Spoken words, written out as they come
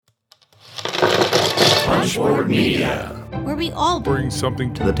Punchboard Media, where we all bring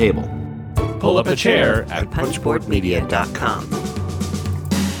something to the table. Pull up a chair at punchboardmedia.com.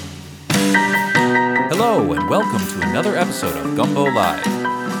 Hello, and welcome to another episode of Gumbo Live.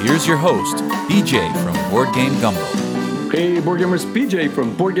 Here's your host, BJ from Board Game Gumbo. Hey, Board Gamers, BJ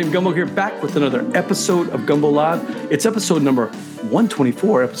from Board Game Gumbo here, back with another episode of Gumbo Live. It's episode number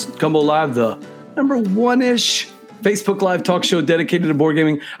 124, episode Gumbo Live, the number one-ish Facebook Live talk show dedicated to board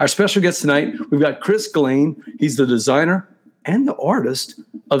gaming. Our special guest tonight, we've got Chris Glane. He's the designer and the artist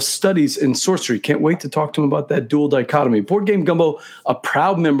of Studies in Sorcery. Can't wait to talk to him about that dual dichotomy. Board Game Gumbo, a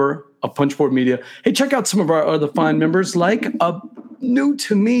proud member of Punchboard Media. Hey, check out some of our other fine members, like a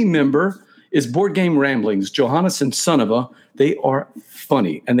new-to-me member is Board Game Ramblings, Johannes and Sonova. They are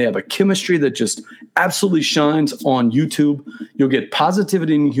funny, and they have a chemistry that just absolutely shines on YouTube. You'll get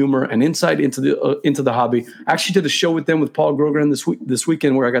positivity and humor and insight into the hobby. I actually did a show with them with Paul Grogran this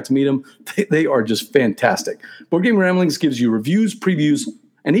weekend where I got to meet them. They are just fantastic. Board Game Ramblings gives you reviews, previews,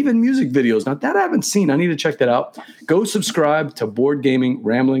 and even music videos. Now, that I haven't seen. I need to check that out. Go subscribe to Board Gaming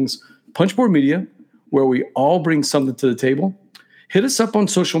Ramblings, Punchboard Media, where we all bring something to the table. Hit us up on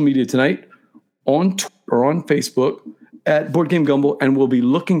social media tonight, on Twitter or on Facebook at Board Game Gumbo, and we'll be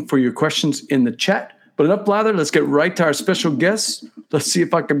looking for your questions in the chat. But enough blather, let's get right to our special guest. Let's see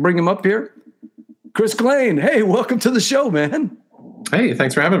if I can bring him up here. Chris Glane, hey, welcome to the show, man. Hey,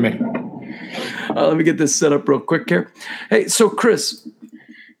 thanks for having me. Let me get this set up real quick here. Hey, so Chris,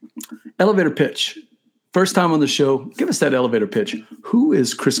 elevator pitch. First time on the show, give us that elevator pitch. Who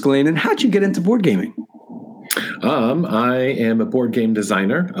is Chris Glane, and how'd you get into board gaming? I am a board game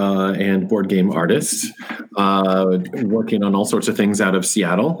designer and board game artist, working on all sorts of things out of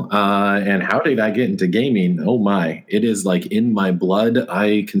Seattle. And how did I get into gaming? Oh my, it is like in my blood.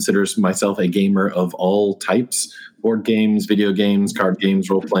 I consider myself a gamer of all types: board games, video games, card games,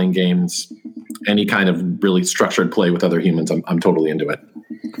 role-playing games, any kind of really structured play with other humans. I'm totally into it.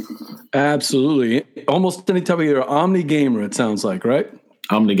 Absolutely. Almost any type of you're an omni gamer, it sounds like, right?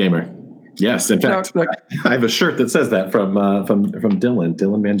 Omni gamer. Yes, in fact, I have a shirt that says that from Dylan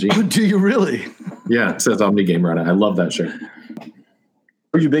Mangini. Oh, do you really? Yeah, it says Omni Gamer on it. I love that shirt.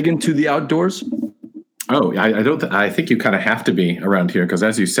 Are you big into the outdoors? Oh, I don't. I think you kind of have to be around here because,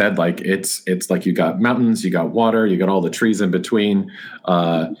 as you said, like it's like you got mountains, you got water, you got all the trees in between.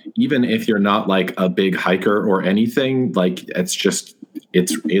 Even if you're not like a big hiker or anything, like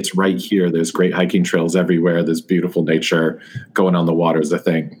it's right here. There's great hiking trails everywhere. There's beautiful nature. Going on the water is a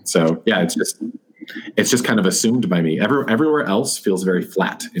thing. So yeah, it's just kind of assumed by me. Everywhere else feels very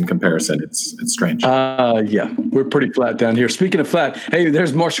flat in comparison. It's strange. Yeah, we're pretty flat down here. Speaking of flat, hey,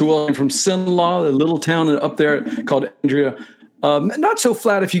 there's Marshall William from Sinlaw, a little town up there called Andrea. Not so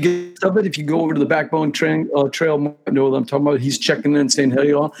flat if you get of it. If you go over to the Backbone trail, you know what I'm talking about. He's checking in, saying hey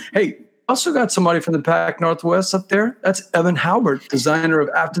y'all. Hey, also got somebody from the Pac Northwest up there. That's Evan Halbert, designer of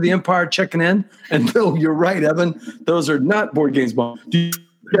After the Empire, checking in. And no, you're right, Evan. Those are not board games. Do you see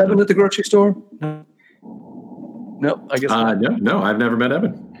Evan at the grocery store? No, I guess not. No, I've never met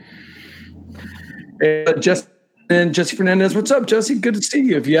Evan. Jesse Fernandez. What's up, Jesse? Good to see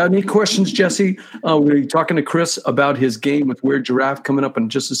you. If you have any questions, Jesse, we're talking to Chris about his game with Weird Giraffe coming up in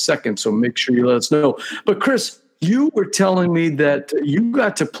just a second, so make sure you let us know. But Chris, you were telling me that you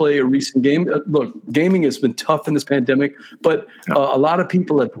got to play a recent game. Look, gaming has been tough in this pandemic, but a lot of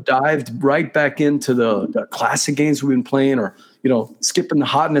people have dived right back into the classic games we've been playing, or skipping the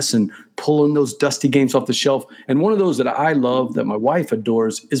hotness and pulling those dusty games off the shelf. And one of those that I love, that my wife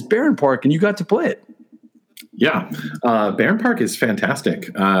adores, is Bärenpark, and you got to play it. Yeah, Bärenpark is fantastic.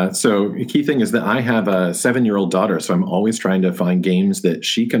 So the key thing is that I have a 7-year-old daughter, so I'm always trying to find games that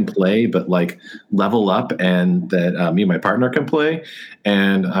she can play, but like level up, and that me and my partner can play.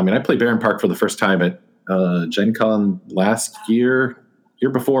 And I mean, I played Bärenpark for the first time at Gen Con last year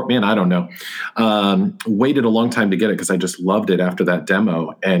before. Man, I don't know. Waited a long time to get it because I just loved it after that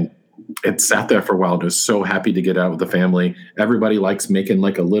demo, and it sat there for a while. I was so happy to get out with the family. Everybody likes making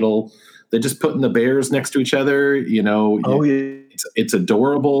like a little. They're just putting the bears next to each other, Oh, yeah. It's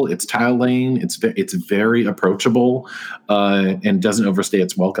adorable. It's tile laying. It's very approachable, and doesn't overstay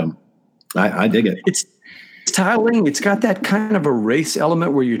its welcome. I dig it. It's tiling. It's got that kind of a race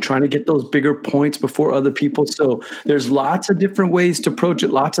element where you're trying to get those bigger points before other people. So there's lots of different ways to approach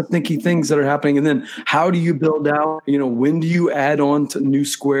it, lots of thinky things that are happening. And then how do you build out, when do you add on to new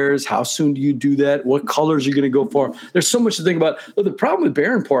squares? How soon do you do that? What colors are you going to go for? There's so much to think about. But the problem with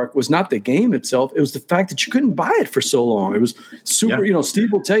Bärenpark was not the game itself. It was the fact that you couldn't buy it for so long. It was super,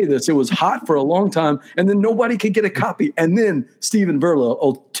 Steve will tell you this. It was hot for a long time, and then nobody could get a copy. And then Stephen Verla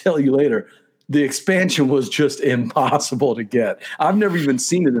will tell you later, the expansion was just impossible to get. I've never even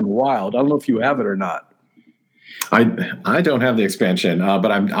seen it in Wild. I don't know if you have it or not. I don't have the expansion,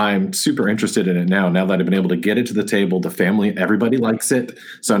 but I'm super interested in it now. Now that I've been able to get it to the table, the family, everybody likes it.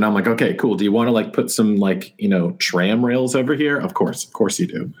 So now I'm like, okay, cool. Do you want to like put some like tram rails over here? Of course you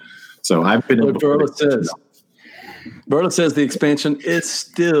do. So I've been. Berla says the expansion is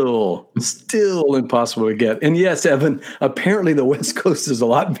still impossible to get. And yes, Evan, apparently the West Coast is a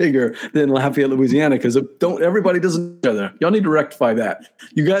lot bigger than Lafayette, Louisiana, because everybody doesn't know each other. Y'all need to rectify that.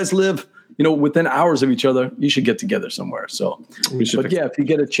 You guys live, within hours of each other. You should get together somewhere. So, but yeah, if you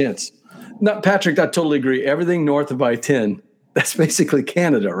get a chance. Not Patrick, I totally agree. Everything north of I-10, that's basically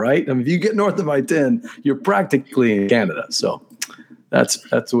Canada, right? I mean, if you get north of I-10, you're practically in Canada. So that's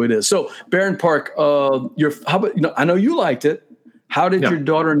the way it is. So Barron Park, how about, I know you liked it. How did your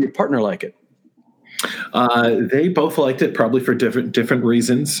daughter and your partner like it? They both liked it, probably for different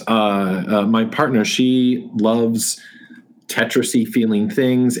reasons. My partner, she loves Tetris-y feeling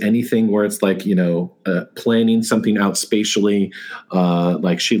things, anything where it's like, planning something out spatially.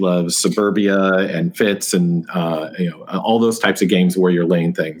 Like she loves Suburbia and Fits and, all those types of games where you're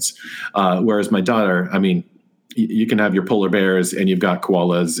laying things. Whereas my daughter, I mean, you can have your polar bears and you've got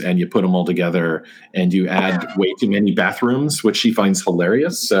koalas and you put them all together and you add way too many bathrooms, which she finds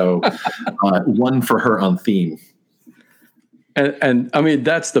hilarious. So one for her on theme. And I mean,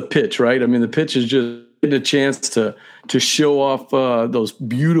 that's the pitch, right? I mean, the pitch is just getting a chance to show off those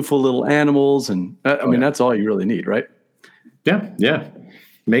beautiful little animals. And I mean, that's all you really need, right? Yeah. Yeah.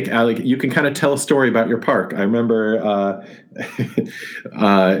 You can kind of tell a story about your park. I remember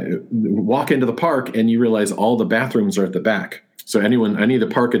walk into the park and you realize all the bathrooms are at the back. So any of the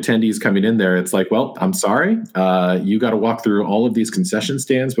park attendees coming in there, it's like, well, I'm sorry. You got to walk through all of these concession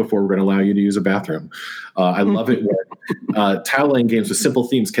stands before we're going to allow you to use a bathroom. I love it when tile laying games with simple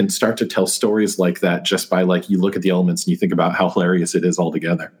themes can start to tell stories like that just by like you look at the elements and you think about how hilarious it is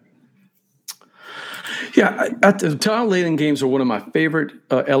altogether. Yeah, tile laying games are one of my favorite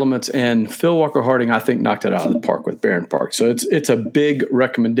elements, and Phil Walker Harding, I think, knocked it out of the park with Barron Park. So it's a big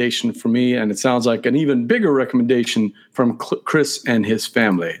recommendation for me, and it sounds like an even bigger recommendation from Chris and his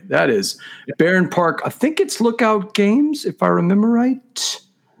family. That is Barron Park. I think it's Lookout Games, if I remember right,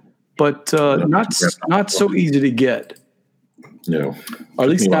 but not so easy to get. No, or at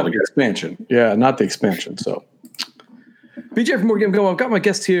least not the expansion. Yeah, not the expansion. So, BJ from Board Game Gumbo. I've got my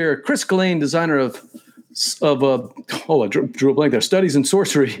guest here, Chris Gillane, designer of I drew a blank there, Studies in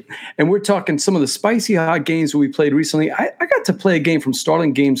Sorcery, and we're talking some of the spicy hot games we played recently. I got to play a game from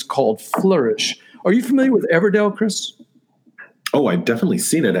Starling Games called Flourish. Are you familiar with Everdell, Chris? Oh, I've definitely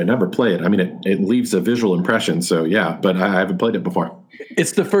seen it. I never play it. I mean, it leaves a visual impression, so yeah, but I haven't played it before.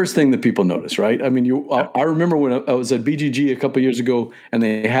 It's the first thing that people notice, right? I mean, I remember when I was at BGG a couple of years ago, and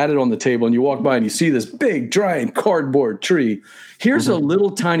they had it on the table, and you walk by and you see this big, giant cardboard tree. Here's a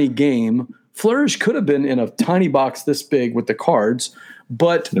little tiny game. Flourish could have been in a tiny box this big with the cards,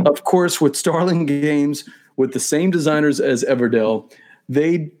 but of course, with Starling Games, with the same designers as Everdell,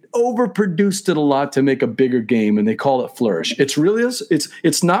 they overproduced it a lot to make a bigger game, and they call it Flourish. It's really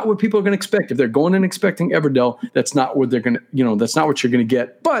it's not what people are going to expect. If they're going in expecting Everdell, that's not what they're going to, that's not what you're going to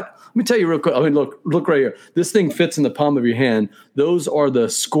get. But let me tell you real quick. I mean, look right here. This thing fits in the palm of your hand. Those are the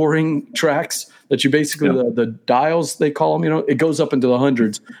scoring tracks that you basically, the dials, they call them, it goes up into the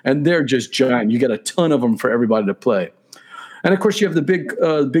hundreds, and they're just giant. You get a ton of them for everybody to play. And, of course, you have the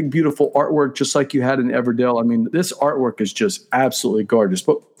big, beautiful artwork, just like you had in Everdell. I mean, this artwork is just absolutely gorgeous.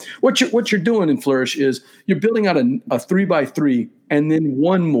 But what you're doing in Flourish is you're building out a 3x3 and then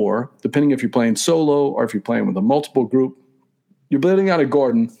one more, depending if you're playing solo or if you're playing with a multiple group. You're building out a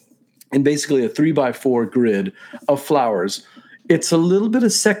garden in basically a 3x4 grid of flowers. It's a little bit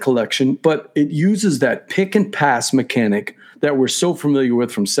of set collection, but it uses that pick and pass mechanic that we're so familiar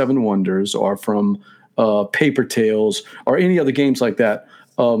with from Seven Wonders or from Paper Tales or any other games like that,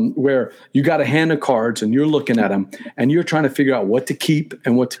 where you got a hand of cards and you're looking at them and you're trying to figure out what to keep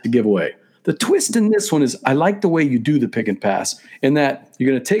and what to give away. The twist in this one is I like the way you do the pick and pass, in that you're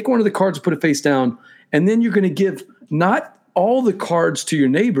going to take one of the cards, put it face down, and then you're going to give not all the cards to your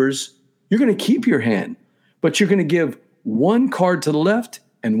neighbors. You're going to keep your hand, but you're going to give one card to the left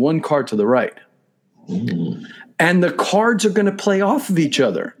and one card to the right. And the cards are going to play off of each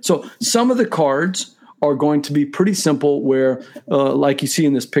other. So some of the cards are going to be pretty simple, where like you see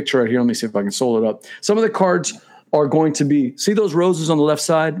in this picture right here, let me see if I can sold it up. Some of the cards are going to be, see those roses on the left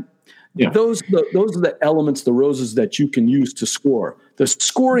side? Yeah. Those are the elements, the roses that you can use to score. The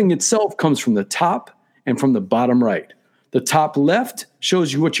scoring itself comes from the top and from the bottom right. The top left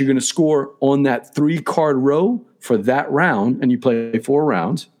shows you what you're going to score on that 3-card row for that round, and you play 4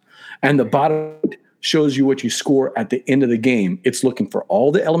 rounds. And the bottom shows you what you score at the end of the game. It's looking for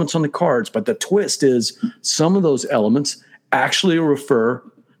all the elements on the cards, but the twist is some of those elements actually refer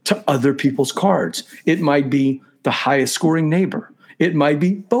to other people's cards. It might be the highest scoring neighbor. It might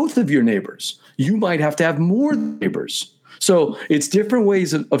be both of your neighbors. You might have to have more neighbors. So it's different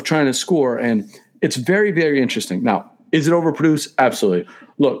ways of trying to score, and it's very, very interesting. Now, is it overproduced? Absolutely.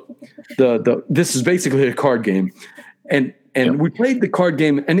 Look, this is basically a card game, and we played the card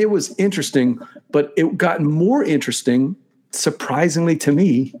game, and it was interesting, but it got more interesting, surprisingly to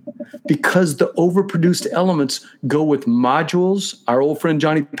me, because the overproduced elements go with modules. Our old friend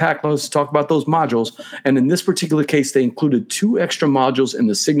Johnny Packlos talked about those modules, and in this particular case, they included 2 extra modules in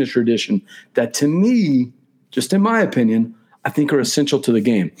the Signature Edition that, to me, just in my opinion, I think are essential to the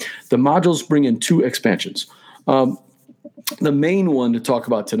game. The modules bring in 2 expansions. The main one to talk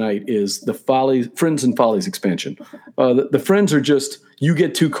about tonight is the Friends and Follies expansion. The Friends are just, you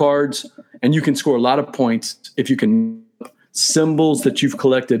get 2 cards, and you can score a lot of points if you can symbols that you've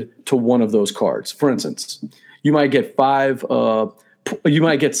collected to one of those cards. For instance, you might get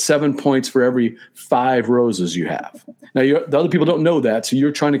 7 points for every 5 roses you have. Now, the other people don't know that, so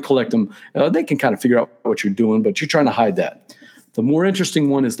you're trying to collect them. They can kind of figure out what you're doing, but you're trying to hide that. The more interesting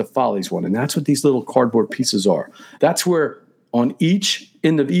one is the Follies one, and that's what these little cardboard pieces are. That's where on each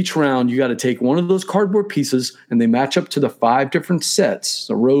end of each round, you got to take one of those cardboard pieces, and they match up to the 5 different sets,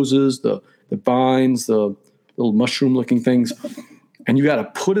 the roses, the vines, the little mushroom-looking things, and you got to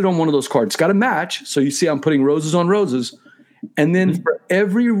put it on one of those cards. It's got to match, so you see I'm putting roses on roses, and then for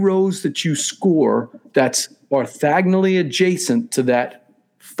every rose that you score that's orthogonally adjacent to that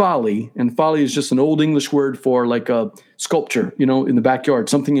folly, and folly is just an old English word for like a sculpture, in the backyard,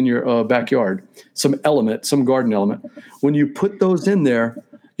 something in your backyard, some element, some garden element. When you put those in there,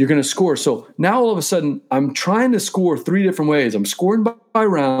 you're going to score. So now all of a sudden, I'm trying to score 3 different ways. I'm scoring by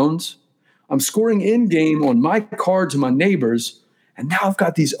rounds. I'm scoring in-game on my cards and my neighbors. And now I've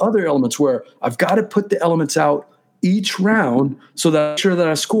got these other elements where I've got to put the elements out each round so that I'm sure that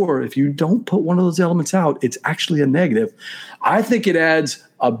I score. If you don't put one of those elements out, it's actually a negative. I think it adds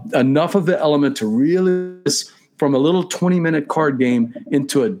enough of the element to really, from a little 20-minute card game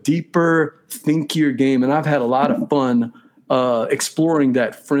into a deeper, thinkier game. And I've had a lot of fun exploring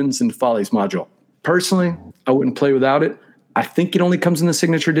that Friends and Follies module. Personally, I wouldn't play without it. I think it only comes in the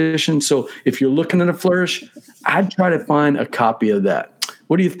Signature Edition. So if you're looking at a Flourish, I'd try to find a copy of that.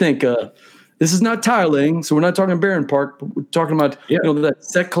 What do you think? This is not tiling, so we're not talking Baron Park, but we're talking about that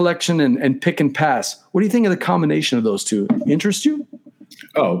set collection and pick and pass. What do you think of the combination of those 2? Interest you?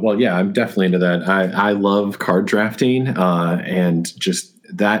 Oh, well, yeah, I'm definitely into that. I love card drafting, and just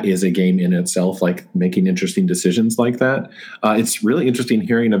that is a game in itself, like making interesting decisions like that. It's really interesting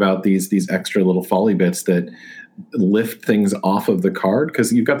hearing about these extra little folly bits that lift things off of the card,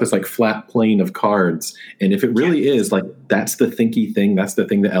 because you've got this like flat plane of cards, and if it really is like that's the thinky thing, that's the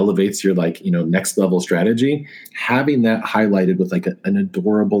thing that elevates your next level strategy, having that highlighted with like an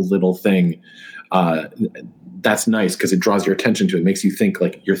adorable little thing, that's nice because it draws your attention to it. It makes you think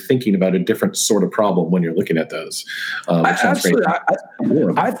like you're thinking about a different sort of problem when you're looking at those. Absolutely.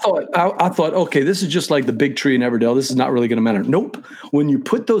 I thought, okay, this is just like the big tree in Everdell. This is not really going to matter. Nope. When you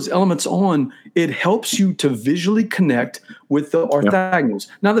put those elements on, it helps you to visually connect with the orthogonals.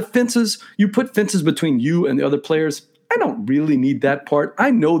 Now, the fences, you put fences between you and the other players. I don't really need that part.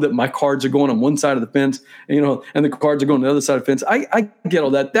 I know that my cards are going on one side of the fence, and the cards are going on the other side of the fence. I get all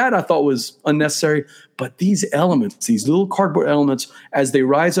that. That I thought was unnecessary. But these elements, these little cardboard elements, as they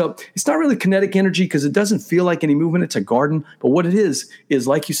rise up, it's not really kinetic energy because it doesn't feel like any movement. It's a garden. But what it is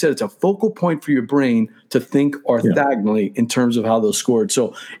like you said, it's a focal point for your brain to think orthogonally in terms of how those scored.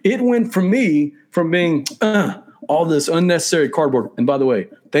 So it went for me from being all this unnecessary cardboard. And by the way,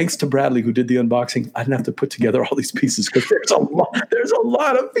 thanks to Bradley who did the unboxing, I didn't have to put together all these pieces because there's a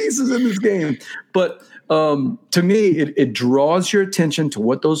lot of pieces in this game. But to me, it draws your attention to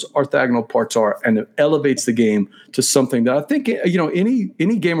what those orthogonal parts are, and it elevates the game to something that I think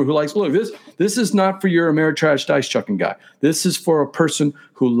any gamer who likes, look, this is not for your Ameritrash dice chucking guy. This is for a person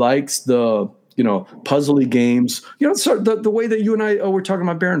who likes the puzzly games. So the way that you and I were talking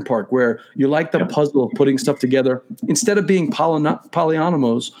about Baron Park, where you like the puzzle of putting stuff together instead of being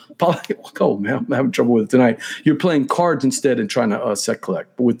polyominoes. Oh man, I'm having trouble with it tonight. You're playing cards instead and trying to set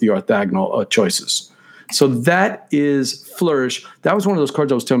collect with the orthogonal choices. So that is Flourish. That was one of those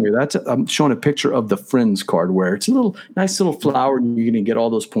cards I was telling you. I'm showing a picture of the Friends card where it's a nice little flower, and you're going to get all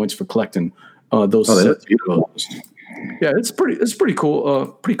those points for collecting those sets. That's beautiful. Yeah, it's pretty cool.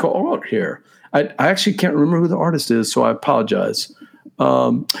 Pretty cool art here. I actually can't remember who the artist is, so I apologize.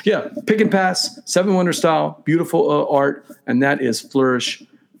 Pick and pass, 7 Wonder style, beautiful art, and that is Flourish.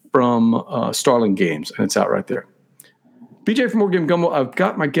 from Starling Games, and it's out right there. BJ from Board Game Gumbo. I've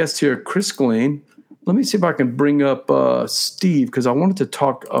got my guest here, Chris Glane. Let me see if I can bring up Steve, because I wanted to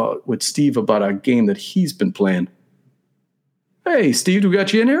talk with Steve about a game that he's been playing. Hey, Steve, do we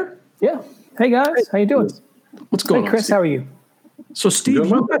got you in here? Yeah. Hey, guys. How you doing? What's going on, Chris, Steve? how are you? So, Steve,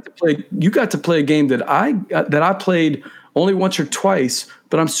 you got to play a game that I played only once or twice,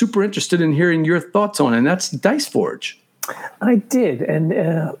 but I'm super interested in hearing your thoughts on it, and that's Dice Forge. I did,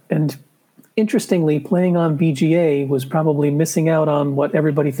 and interestingly, playing on BGA was probably missing out on what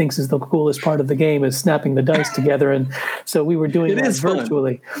everybody thinks is the coolest part of the game, is snapping the dice together, and so we were doing that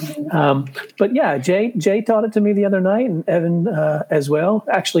virtually. But yeah, Jay taught it to me the other night, and Evan as well.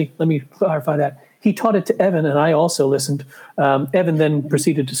 Actually, let me clarify that. He taught it to Evan, and I also listened. Evan then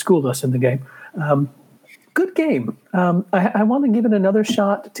proceeded to school us in the game. Good game. I want to give it another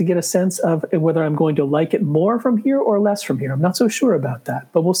shot to get a sense of whether I'm going to like it more from here or less from here. I'm not so sure about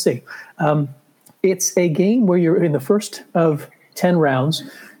that, but we'll see. It's a game where you're in the first of 10 rounds.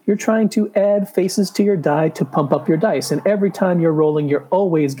 You're trying to add faces to your die to pump up your dice. And every time you're rolling, you're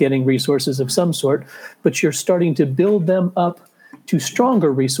always getting resources of some sort, but you're starting to build them up to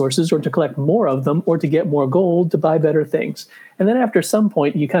stronger resources, or to collect more of them, or to get more gold to buy better things. And then after some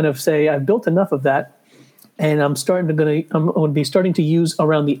point, you kind of say, I've built enough of that, and I'm going to be starting to use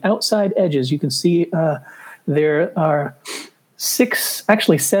around the outside edges. You can see there are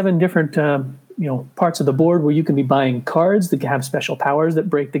 7 different parts of the board where you can be buying cards that have special powers that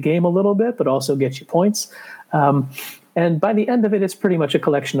break the game a little bit, but also get you points. And by the end of it, it's pretty much a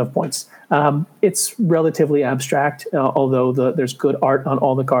collection of points. It's relatively abstract, although there's good art on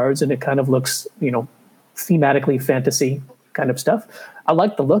all the cards, and it kind of looks, thematically fantasy kind of stuff. I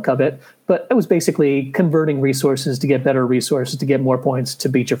like the look of it, but it was basically converting resources to get better resources, to get more points, to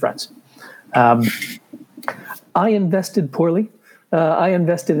beat your friends. I invested poorly. I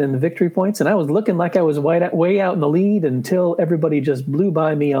invested in the victory points, and I was looking like I was way out in the lead until everybody just blew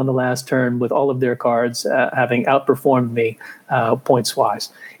by me on the last turn with all of their cards having outperformed me points-wise.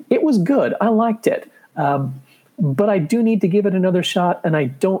 It was good. I liked it. But I do need to give it another shot, and I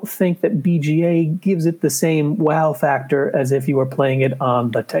don't think that BGA gives it the same wow factor as if you were playing it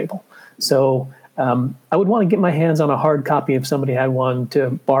on the table. So I would want to get my hands on a hard copy if somebody had one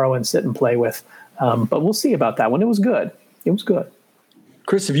to borrow and sit and play with. But we'll see about that one. It was good. It was good.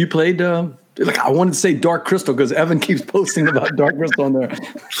 Chris, have you played? I wanted to say Dark Crystal because Evan keeps posting about Dark Crystal on there.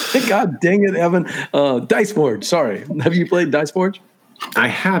 God dang it, Evan! Dice Forge. Sorry, have you played Dice Forge? I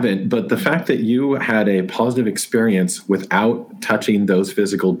haven't, but the fact that you had a positive experience without touching those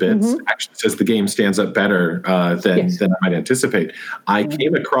physical bits actually says the game stands up better than I might anticipate. I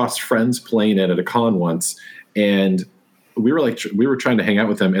came across friends playing it at a con once, and we were trying to hang out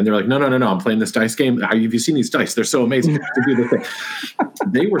with them, and they're like, no, I'm playing this dice game. Have you seen these dice? They're so amazing to do the thing.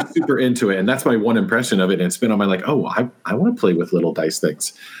 They were super into it, and that's my one impression of it. And it's been on my I want to play with little dice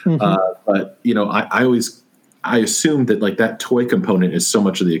things. But I assume that that toy component is so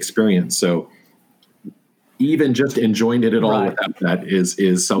much of the experience. So even just enjoying it at all without that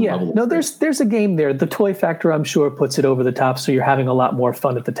is some level. No, there's a game there. The toy factor, I'm sure, puts it over the top. So you're having a lot more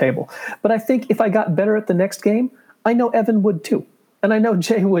fun at the table. But I think if I got better at the next game, I know Evan would too. And I know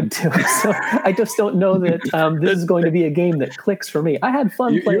Jay would too. So I just don't know that this is going to be a game that clicks for me. I had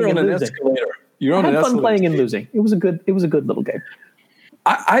fun playing and losing. I had fun playing and losing. It was a good little game.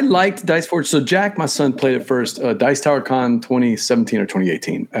 I liked Dice Forge. So Jack, my son, played it first, Dice Tower Con 2017 or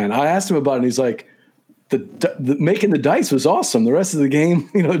 2018. And I asked him about it, and he's like, the making the dice was awesome. The rest of the game,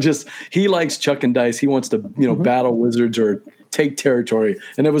 he likes chucking dice. He wants to, battle wizards or take territory.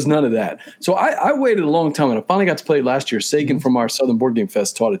 And there was none of that. So I waited a long time, and I finally got to play it last year. Sagan from our Southern Board Game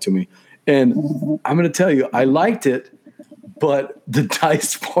Fest taught it to me. And I'm going to tell you, I liked it, but the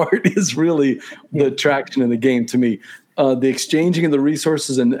dice part is really the attraction in the game to me. The exchanging of the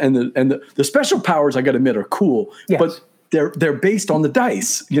resources and the special powers, I got to admit, are cool, but they're based on the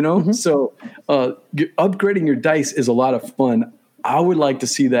dice, So upgrading your dice is a lot of fun. I would like to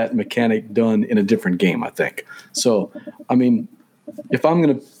see that mechanic done in a different game, I think. So, I mean, if I'm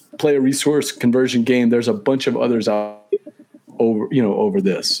going to play a resource conversion game, there's a bunch of others out over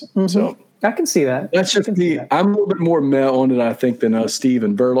this. So I can see that. That's just me. I'm a little bit more meh on it, I think, than Steve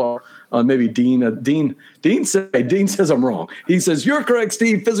and Verla. Maybe Dean. Dean says I'm wrong. He says, you're correct,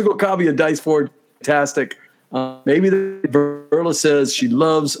 Steve. Physical copy of Dice Forge, fantastic. Maybe Verla says she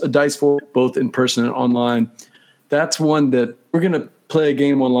loves a Dice Forge, both in person and online. That's one that we're going to play a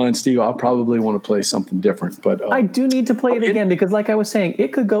game online, Steve. I'll probably want to play something different. But I do need to play it again because, like I was saying,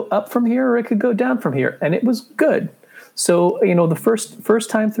 it could go up from here or it could go down from here, and it was good. So, the first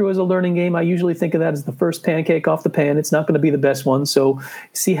time through as a learning game, I usually think of that as the first pancake off the pan. It's not going to be the best one. So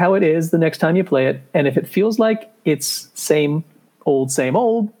see how it is the next time you play it. And if it feels like it's same old,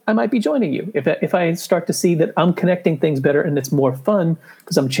 I might be joining you. If I start to see that I'm connecting things better and it's more fun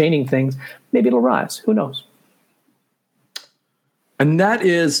because I'm chaining things, maybe it'll rise. Who knows? And that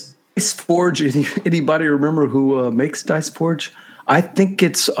is Dice Forge. Anybody remember who makes Dice Forge? I think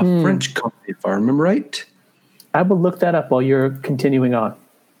it's a French company, if I remember right. I will look that up while you're continuing on.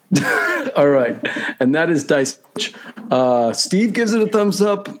 All right. And that is Dice Forge. Steve gives it a thumbs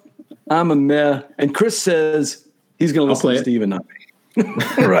up. I'm a meh. And Chris says he's going to listen to Steve and not me.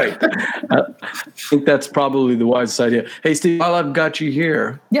 Right. I think that's probably the wisest idea. Hey, Steve, while I've got you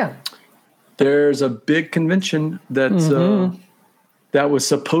here. Yeah. There's a big convention that's that was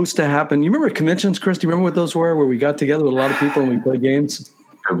supposed to happen. You remember conventions, Chris? Do you remember what those were, where we got together with a lot of people and we played games?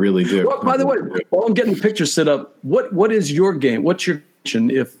 I really do. Well, by the way, while I'm getting the picture set up, what is your game? What's your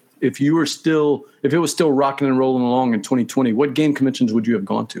convention if it was still rocking and rolling along in 2020? What game conventions would you have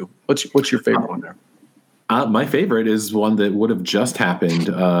gone to? What's your favorite one there? My favorite is one that would have just happened,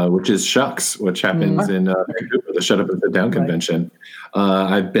 which is Shucks, which happens in Vancouver, the Shut Up and Sit Down convention.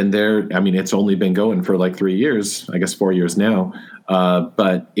 I've been there. I mean, it's only been going for like 3 years, I guess 4 years now.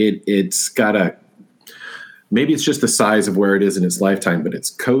 But it's got maybe it's just the size of where it is in its lifetime, but it's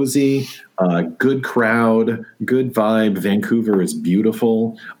cozy, good crowd, good vibe. Vancouver is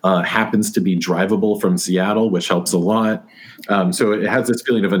beautiful, happens to be drivable from Seattle, which helps a lot. So it has this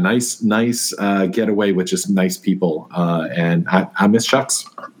feeling of a nice getaway with just nice people. And I miss Shucks.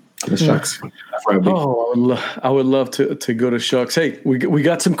 Shucks. I would love to go to Shucks. Hey, we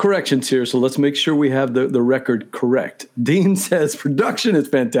got some corrections here, so let's make sure we have the record correct. Dean says production is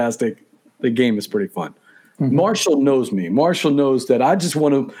fantastic. The game is pretty fun. Marshall knows me. Marshall knows that I just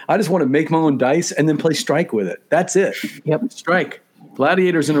want to make my own dice and then play Strike with it. That's it. Yep. Strike.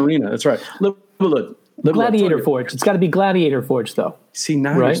 Gladiators in Arena. That's right. Gladiator Forge. It's got to be Gladiator Forge, though. See,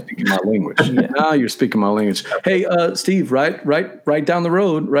 now you're speaking my language. Now you're speaking my language. Hey, Steve, right down the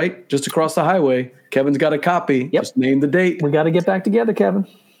road, right, just across the highway, Kevin's got a copy. Yep. Just name the date. We got to get back together, Kevin.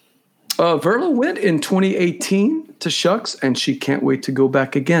 Verla went in 2018 to Shucks, and she can't wait to go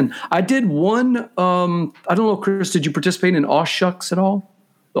back again. I did one. I don't know, Chris, did you participate in Shucks at all?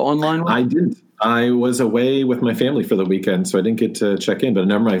 The online one? I didn't. I was away with my family for the weekend, so I didn't get to check in. But a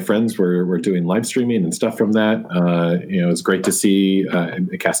number of my friends were doing live streaming and stuff from that. It was great to see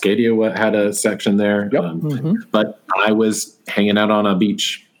Cascadia had a section there. Yep. But I was hanging out on a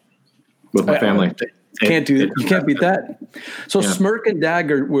beach with my family. Can't do that. You can't beat that. So Smirk and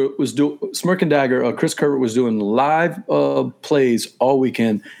Dagger Chris Kerber was doing live plays all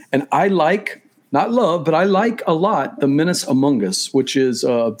weekend, and I like a lot The Menace Among Us, which is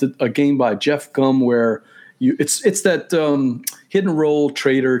a game by Jeff Gum where it's that hidden role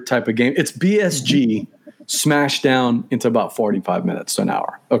trader type of game. It's BSG smashed down into about 45 minutes to an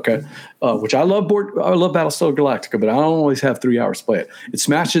hour. Okay, which I love Battlestar Galactica, but I don't always have 3 hours to play it. It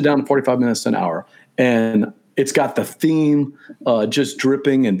smashed it down to 45 minutes to an hour. And it's got the theme just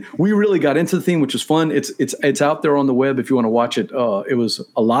dripping, and we really got into the theme, which was fun. It's out there on the web if you want to watch it. It was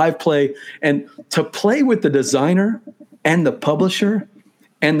a live play, and to play with the designer and the publisher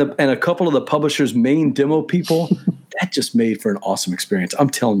and a couple of the publisher's main demo people, that just made for an awesome experience. I'm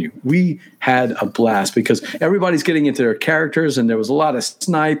telling you, we had a blast because everybody's getting into their characters, and there was a lot of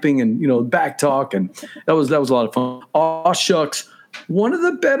sniping and back talk, and that was a lot of fun. Aw shucks. One of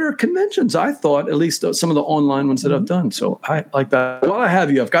the better conventions, I thought, at least some of the online ones that I've done. So I like that. While I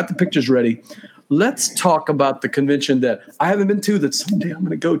have you, I've got the pictures ready. Let's talk about the convention that I haven't been to that someday I'm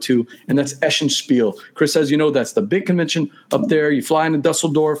going to go to, and that's Eschenspiel. Chris, as you know, that's the big convention up there. You fly into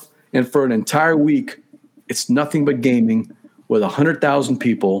Dusseldorf, and for an entire week, it's nothing but gaming with 100,000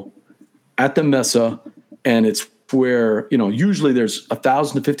 people at the Messe, and it's where, usually there's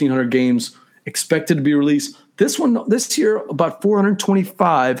 1,000 to 1,500 games expected to be released. This year, about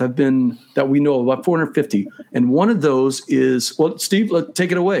 425 have been that we know of, about 450. And one of those is, Steve,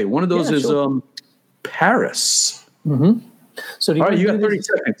 take it away. One of those is Paris. Mm-hmm. So all right, you got 30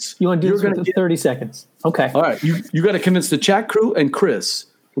 seconds. You want to do this with 30 seconds? Okay. All right, you got to convince the chat crew and Chris.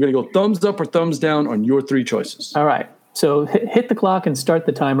 We're going to go thumbs up or thumbs down on your three choices. All right. So hit the clock and start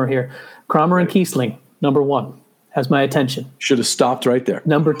the timer here. Kramer and Kiesling, number 1. Has my attention. Should have stopped right there.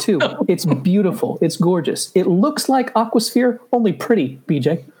 Number 2, it's beautiful. It's gorgeous. It looks like Aquasphere, only pretty,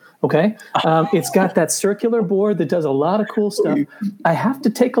 BJ. Okay? It's got that circular board that does a lot of cool stuff. I have to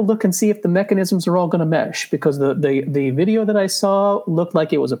take a look and see if the mechanisms are all going to mesh, because the video that I saw looked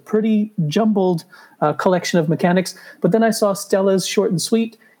like it was a pretty jumbled collection of mechanics. But then I saw Stella's short and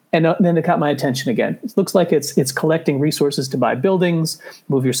sweet, And then it caught my attention again. It looks like it's collecting resources to buy buildings,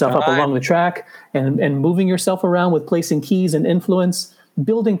 move yourself up along the track, and moving yourself around with placing keys and influence.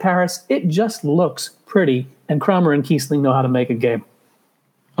 Building Paris, it just looks pretty. And Kramer and Kiesling know how to make a game.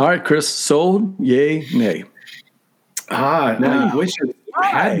 All right, Chris, sold, yay, nay? Now you wish you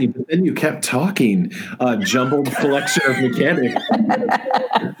had me, but then you kept talking. Jumbled collection of mechanics.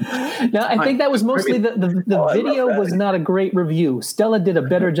 Now, I think that was mostly the video was not a great review. Stella did a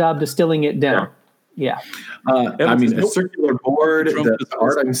better job distilling it down. Yeah. I mean, a circular board, the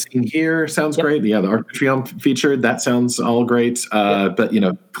art I'm seeing here sounds great. Yeah, the Arc of Triomphe featured, that sounds all great. But,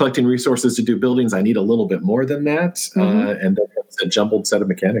 collecting resources to do buildings, I need a little bit more than that. And then it's a jumbled set of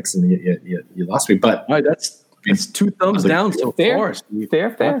mechanics, and you lost me. But all right, it's 2 thumbs down so far.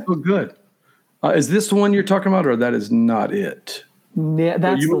 Fair. That's so good. Is this the one you're talking about, or that is not it? Yeah,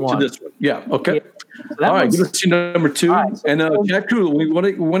 that's the one. To this one. Yeah, okay. Yeah. So all right, give us your number 2. Right, so and Jack Crew, we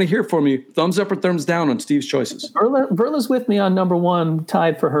want to hear from you. Thumbs up or thumbs down on Steve's choices? Verla's with me on number 1,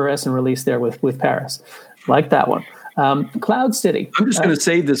 tied for her Essen release there with Paris. Like that one. Cloud City. I'm just going to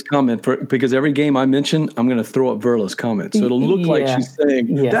save this comment because every game I mention, I'm going to throw up Verla's comment. So it'll look like she's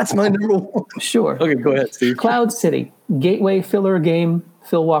saying, that's my number 1. Sure. Okay, go ahead, Steve. Cloud City, gateway filler game,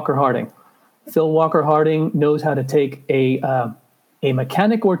 Phil Walker Harding. Phil Walker Harding knows how to take a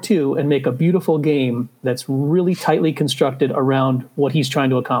mechanic or two and make a beautiful game that's really tightly constructed around what he's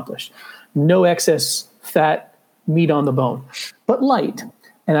trying to accomplish. No excess fat meat on the bone, but light.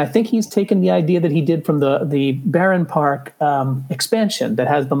 And I think he's taken the idea that he did from the Barron Park expansion that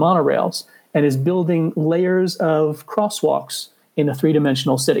has the monorails and is building layers of crosswalks in a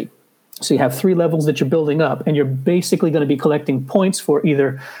 3-dimensional city. So you have 3 levels that you're building up, and you're basically going to be collecting points for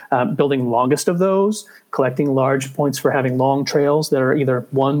either building longest of those, collecting large points for having long trails that are either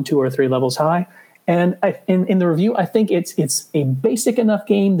 1, 2, or 3 levels high. And in the review, I think it's a basic enough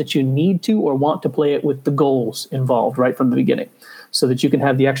game that you need to or want to play it with the goals involved right from the beginning, so that you can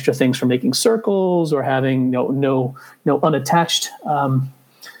have the extra things for making circles or having no unattached 1,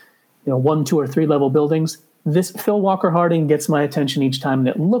 2, or 3 level buildings. This Phil Walker Harding gets my attention each time, and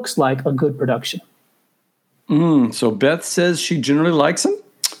it looks like a good production. So Beth says she generally likes him.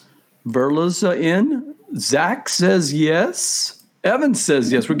 Verla's in. Zach says yes. Evan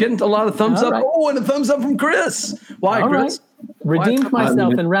says yes. We're getting a lot of thumbs up. Right. Oh, and a thumbs up from Chris. Why, Chris? Right. Redeemed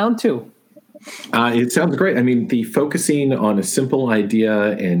myself in round 2. It sounds great. I mean, the focusing on a simple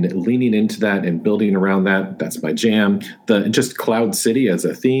idea and leaning into that and building around that, that's my jam. The just Cloud City as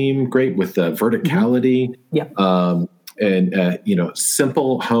a theme, great with the verticality. Yeah.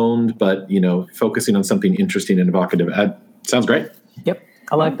 Simple, honed, but, focusing on something interesting and evocative. Sounds great. Yep.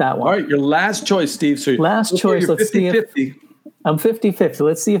 I like that one. All right. Your last choice, Steve. So last choice. Let's 50-50. see if I'm 50-50.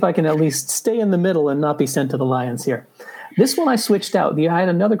 Let's see if I can at least stay in the middle and not be sent to the Lions here. This one I switched out. I had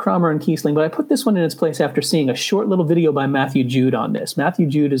another Kramer and Kiesling, but I put this one in its place after seeing a short little video by Matthew Jude on this. Matthew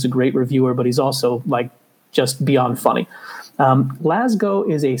Jude is a great reviewer, but he's also just beyond funny. Glasgow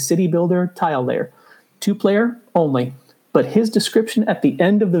is a city builder tile layer, 2-player only. But his description at the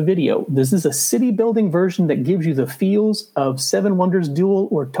end of the video, this is a city building version that gives you the feels of Seven Wonders Duel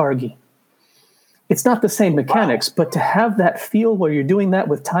or Targi. It's not the same mechanics, but to have that feel where you're doing that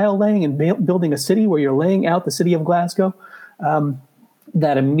with tile laying and building a city where you're laying out the city of Glasgow,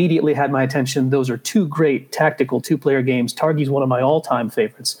 that immediately had my attention. Those are 2 great tactical 2-player games. Targi's one of my all-time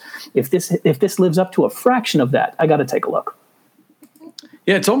favorites. If this lives up to a fraction of that, I got to take a look.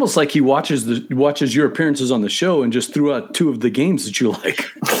 Yeah, it's almost like he watches your appearances on the show and just threw out 2 of the games that you like.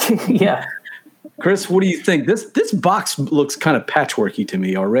 Yeah. Chris, what do you think? This box looks kind of patchworky to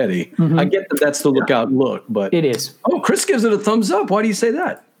me already. Mm-hmm. I get that that's the Lookout look, but it is. Oh, Chris gives it a thumbs up. Why do you say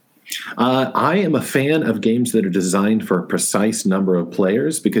that? I am a fan of games that are designed for a precise number of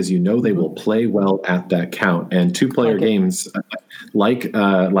players because they will play well at that count. And 2-player games like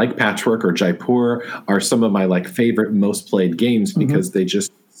Patchwork or Jaipur are some of my favorite most played games because they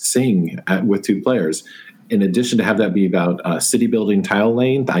just sing with 2 players. In addition to have that be about city building tile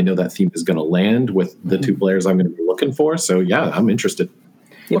laying, I know that theme is going to land with the 2 players I'm going to be looking for. So, yeah, I'm interested.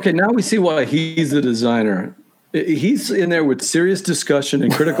 Okay, now we see why he's the designer. He's in there with serious discussion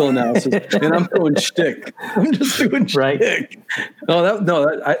and critical analysis, and I'm doing shtick. I'm just doing shtick.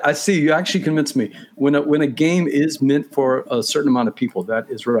 I see. You actually convinced me. When a game is meant for a certain amount of people, that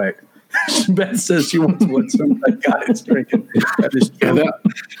is right. Beth says she wants what some guy is drinking. That is true.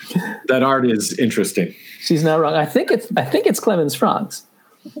 That art is interesting. She's not wrong. I think it's Clemens Franz.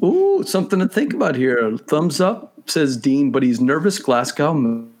 Ooh, something to think about here. Thumbs up, says Dean, but he's nervous.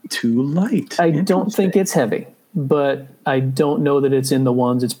 Glasgow, too light. I don't think it's heavy, but I don't know that it's in the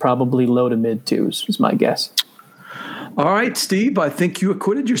 1s. It's probably low to mid 2s, is my guess. All right, Steve, I think you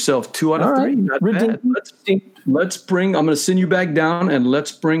acquitted yourself 2 out of 3. Not bad. Let's bring, I'm going to send you back down, and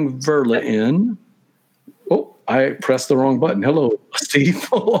let's bring Verla in. Oh, I pressed the wrong button. Hello, Steve.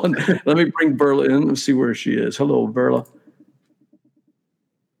 Hold on. Let me bring Verla in. Let's see where she is. Hello, Verla.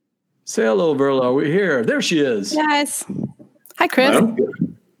 Say hello, Verla. We're here. There she is. Yes. Hi, Chris.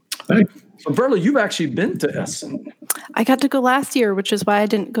 Hi. So, Verla, you've actually been to Essen. I got to go last year, which is why I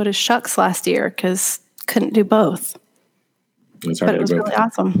didn't go to Shucks last year, because couldn't do both. But it was really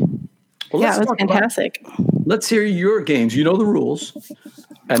awesome. Well, yeah, it was fantastic. Let's hear your games. You know the rules.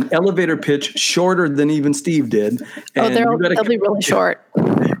 An elevator pitch shorter than even Steve did. And they'll be really short.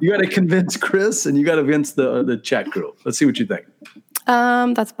 You got to convince Chris, and you got to convince the chat crew. Let's see what you think.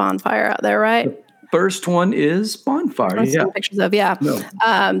 That's Bonfire out there, right? First one is Bonfire. Yeah. Pictures of, yeah. No.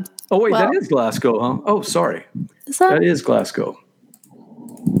 That is Glasgow, huh? Oh, sorry. Is that? That is Glasgow.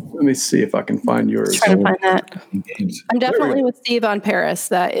 Let me see if I can find yours. Trying to find that. I'm definitely with Steve on Paris.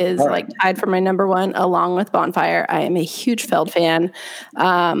 That is tied for my number one, along with Bonfire. I am a huge Feld fan.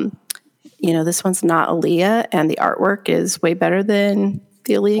 This one's not Aaliyah, and the artwork is way better than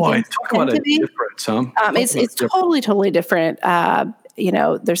the Aaliyah games. Talk about a difference, huh? It's totally different.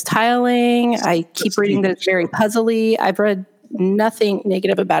 There's tiling. I keep reading that it's very puzzly. I've read nothing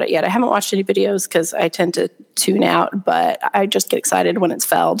negative about it yet. I haven't watched any videos because I tend to tune out, but I just get excited when it's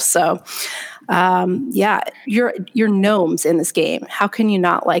Feld. So, you're gnomes in this game. How can you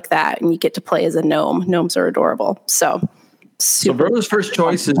not like that? And you get to play as a gnome. Gnomes are adorable. So Verla's first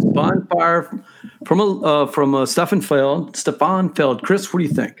choice is Bonfire from Stefan Feld. Chris, what do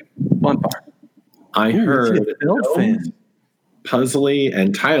you think? Bonfire. I heard puzzly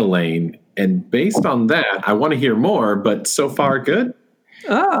and tile lane. And based on that, I want to hear more, but so far, good.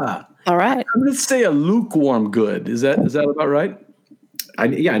 All right. I'm going to say a lukewarm good. Is that about right? I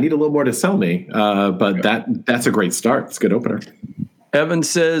need a little more to sell me, but that's a great start. It's a good opener. Evan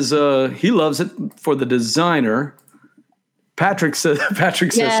says he loves it for the designer. Patrick says.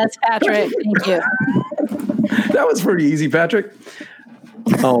 Yes, Patrick. Thank you. That was pretty easy, Patrick.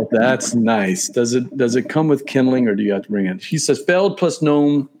 Oh, that's nice. Does it come with kindling, or do you have to bring it? She says Feld plus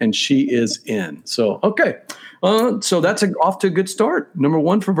gnome, and she is in. So, okay. So that's off to a good start. Number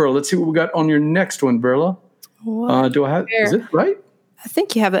one for Verla. Let's see what we got on your next one, Verla. Do I have? Is it right? I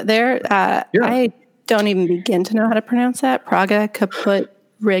think you have it there. I don't even begin to know how to pronounce that. Praga Kaput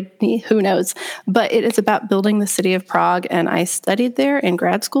Regni, who knows? But it is about building the city of Prague, and I studied there in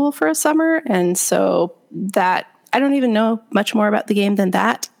grad school for a summer, and so that I don't even know much more about the game than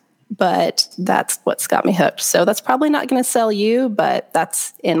that, but that's what's got me hooked. So that's probably not going to sell you, but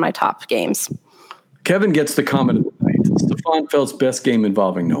that's in my top games. Kevin gets the comment of the night. Stefan Feld's best game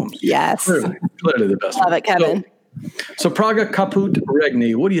involving gnomes. Yes. Clearly the best. Love it, Kevin. So Praga Kaput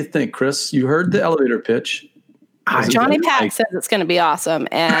Regni. What do you think, Chris? You heard the elevator pitch. Johnny Pack says it's going to be awesome,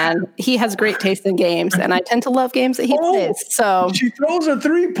 and he has great taste in games, and I tend to love games that he plays. So she throws a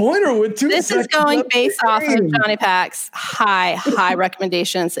 3-pointer with 2 This is going based off of Johnny Pack's high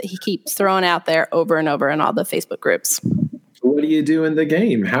recommendations that he keeps throwing out there over and over in all the Facebook groups. What do you do in the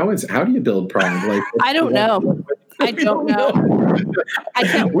game? How do you build Prague? Like, I don't know. I don't know. I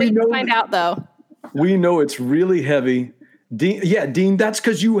can't wait to find out, though. We know it's really heavy. Dean, that's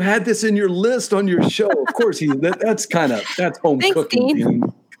because you had this in your list on your show. Of course, that's home Thanks, cooking. Dean.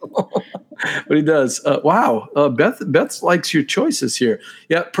 But he does. Wow. Beth likes your choices here.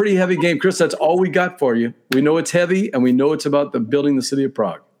 Yeah, pretty heavy game. Chris, that's all we got for you. We know it's heavy, and we know it's about building the city of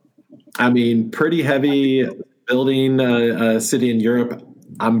Prague. I mean, pretty heavy building a city in Europe.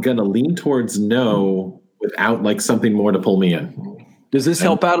 I'm going to lean towards no without something more to pull me in. Does this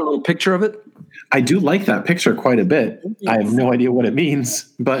help out a little picture of it? I do like that picture quite a bit. I have no idea what it means,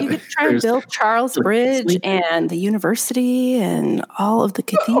 but you could try to build Charles Bridge and the university and all of the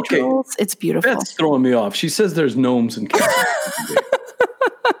cathedrals. Okay. It's beautiful. That's throwing me off. She says there's gnomes and castles.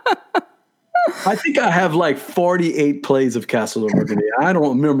 I think I have 48 plays of Castle of Burgundy. I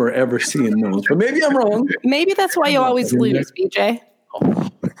don't remember ever seeing gnomes, but maybe I'm wrong. Maybe that's why you always lose, BJ.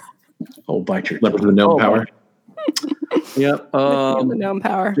 Oh, bite your love the gnome power. Yep. The gnome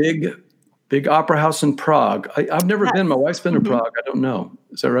power. Big opera house in Prague. I've never been. My wife's been to Prague. I don't know.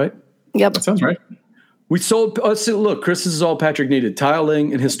 Is that right? Yep. That sounds right. We sold. Look, Chris, this is all Patrick needed.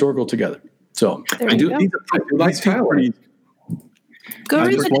 Tiling and historical together. So I do like tiling. Go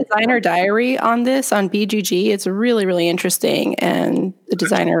read the designer diary on this on BGG. It's really, really interesting. And the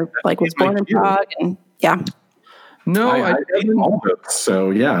designer was born in Prague. And yeah. No, I read all books.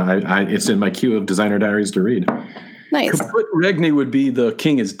 So yeah, it's in my queue of designer diaries to read. Nice. Kaput Regni would be the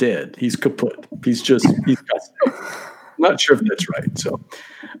king is dead. He's kaput. He's got. I'm not sure if that's right. So,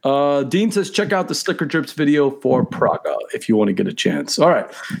 Dean says, check out the Slicker Drips video for Praga if you want to get a chance. All right.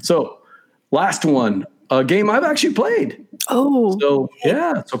 So last one, a game I've actually played. Oh. So,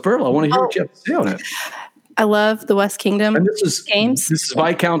 yeah. So, Perla, I want to hear what you have to say on it. I love the West Kingdom games. This is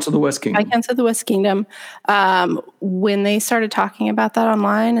Viscounts of the West Kingdom. Viscounts of the West Kingdom. When they started talking about that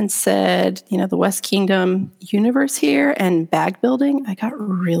online and said, the West Kingdom universe here and bag building, I got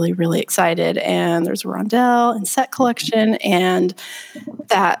really, really excited. And there's a rondel and set collection and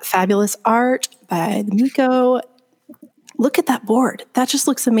that fabulous art by the Miko. Look at that board. That just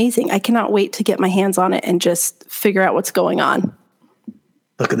looks amazing. I cannot wait to get my hands on it and just figure out what's going on.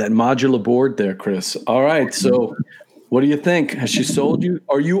 Look at that modular board there, Chris. All right. So what do you think? Has she sold you?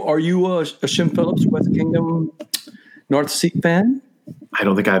 Are you a Shim Phillips West Kingdom North Sea fan? I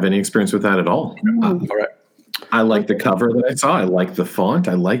don't think I have any experience with that at all. All right. I like the cover that I saw. I like the font.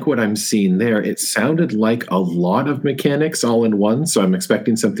 I like what I'm seeing there. It sounded like a lot of mechanics all in one, so I'm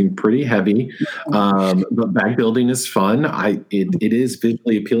expecting something pretty heavy. But bag building is fun. It is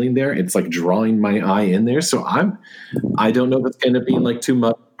visually appealing there. It's like drawing my eye in there. So I don't know if it's going to be like too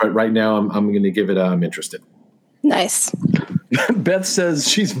much, but right now I'm going to give it. I'm interested. Nice. Beth says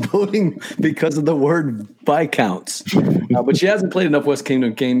she's voting because of the word Viscounts, but she hasn't played enough West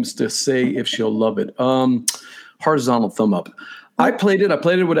Kingdom games to say if she'll love it. Horizontal thumb up. I played it. I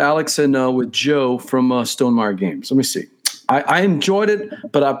played it with Alex and with Joe from Stonemaier Games. Let me see. I enjoyed it,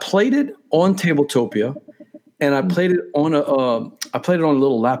 but I played it on Tabletopia, and I played it on a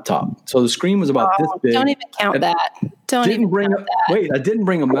little laptop. So the screen was about this big. Don't even count that. Wait, I didn't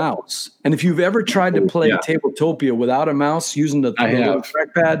bring a mouse. And if you've ever tried to play Tabletopia without a mouse using the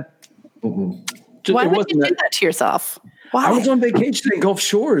trackpad, why would you do that to yourself? Why? I was on vacation in Gulf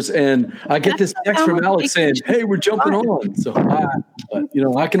Shores, and I get this text from Alex saying, "Hey, we're jumping on." So,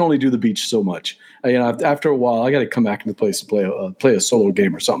 I can only do the beach so much. After a while, I got to come back into place and play a solo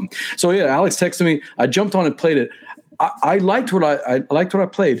game or something. So, yeah, Alex texted me. I jumped on and played it. I liked what I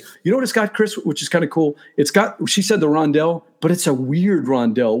played. You know what it's got, Chris, which is kind of cool? It's got, she said the rondel, but it's a weird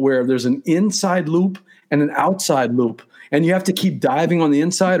rondel where there's an inside loop and an outside loop. And you have to keep diving on the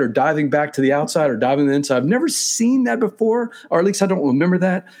inside or diving back to the outside or diving on the inside. I've never seen that before, or at least I don't remember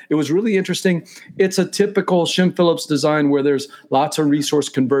that. It was really interesting. It's a typical Shim Phillips design where there's lots of resource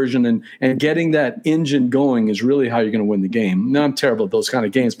conversion and getting that engine going is really how you're going to win the game. Now, I'm terrible at those kind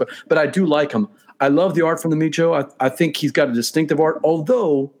of games, but I do like them. I love the art from the Micho. I think he's got a distinctive art,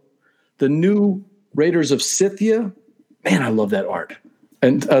 although the new Raiders of Scythia, man, I love that art.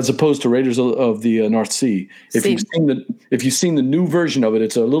 And as opposed to Raiders of the North Sea, if you've seen the new version of it,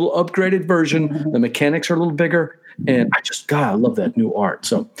 it's a little upgraded version. The mechanics are a little bigger, and I love that new art.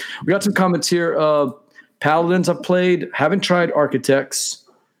 So we got some comments here. Paladins I've played, haven't tried Architects.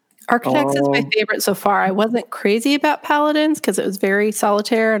 Architects is my favorite so far. I wasn't crazy about Paladins because it was very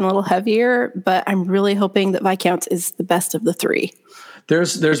solitaire and a little heavier, but I'm really hoping that Viscounts is the best of the three.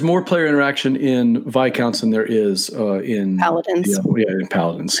 There's more player interaction in Viscounts than there is in Paladins. In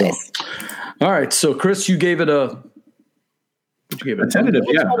Paladins. So, nice. All right. So, Chris, you gave it a tentative.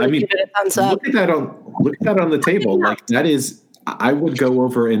 Yeah, I mean, look at that on the table. Like that is, I would go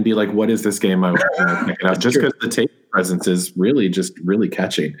over and be like, "What is this game?" I would check it out just because the table presence is really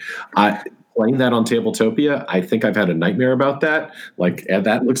catching. Playing that on Tabletopia, I think I've had a nightmare about that. Like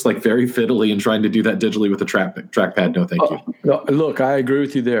that looks like very fiddly, and trying to do that digitally with a trackpad. No, thank you. No, look, I agree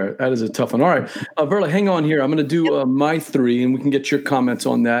with you there. That is a tough one. All right, Verla, hang on here. I'm going to do my three, and we can get your comments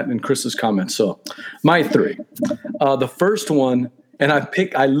on that and Chris's comments. So, my three. The first one, and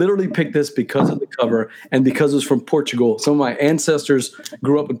I literally picked this because of the cover and because it's from Portugal. Some of my ancestors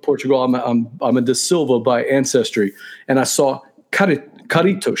grew up in Portugal. I'm a De Silva by ancestry, and I saw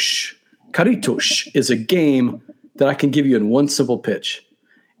Caritos. Caritos is a game that I can give you in one simple pitch.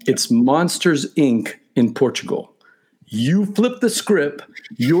 It's Monsters, Inc. in Portugal. You flip the script,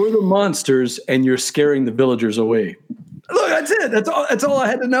 you're the monsters, and you're scaring the villagers away. Look, that's it. That's all I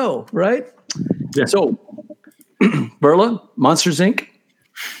had to know, right? Yeah. So, Verla, Monsters, Inc.?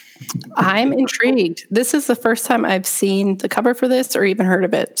 I'm intrigued. This is the first time I've seen the cover for this or even heard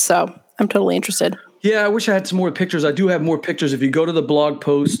of it, so I'm totally interested. Yeah, I wish I had some more pictures. I do have more pictures. If you go to the blog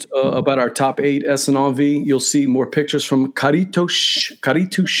post about our top 8 SNLV, you'll see more pictures from Caritos,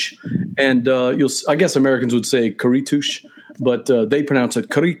 and I guess Americans would say Caritos, but they pronounce it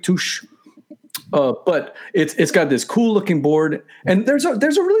Caritos. But it's got this cool looking board, and there's a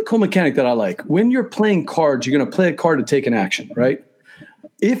really cool mechanic that I like. When you're playing cards, you're going to play a card to take an action, right?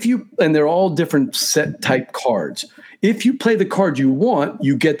 And they're all different set type cards. If you play the card you want,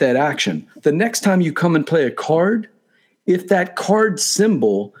 you get that action. The next time you come and play a card, if that card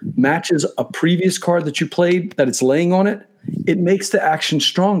symbol matches a previous card that you played that it's laying on it, it makes the action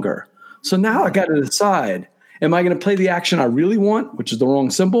stronger. So now I got to decide, am I going to play the action I really want, which is the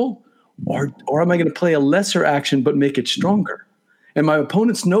wrong symbol, or am I going to play a lesser action but make it stronger? And my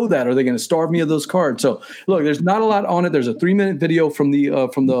opponents know that. Are they going to starve me of those cards? So look, there's not a lot on it. There's a 3-minute video from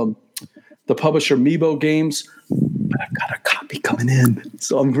the publisher Meebo Games. I've got a copy coming in,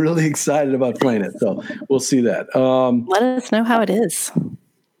 so I'm really excited about playing it. So we'll see that. Let us know how it is.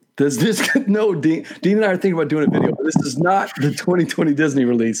 Does this? No, Dean and I are thinking about doing a video. This is not the 2020 Disney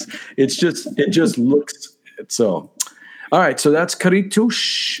release. It just looks so. All right, so that's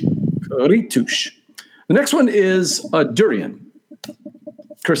Karitush. The next one is Durian.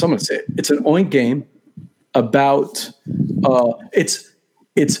 Chris, I'm going to say it. It's an Oink game about it's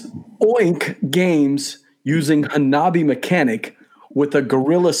Oink games using Hanabi mechanic with a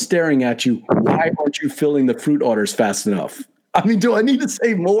gorilla staring at you. Why aren't you filling the fruit orders fast enough? I mean, do I need to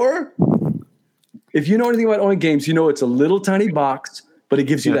say more? If you know anything about Oink games, you know it's a little tiny box, but it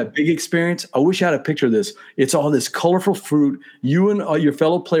gives you that big experience. I wish I had a picture of this. It's all this colorful fruit. You and your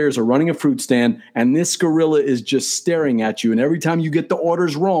fellow players are running a fruit stand, and this gorilla is just staring at you. And every time you get the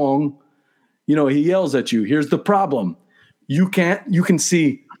orders wrong, he yells at you. Here's the problem. You can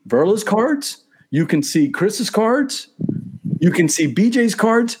see Verla's cards. You can see Chris's cards. You can see BJ's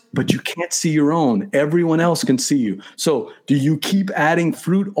cards, but you can't see your own. Everyone else can see you. So do you keep adding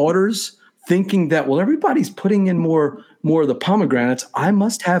fruit orders thinking that, well, everybody's putting in more of the pomegranates. I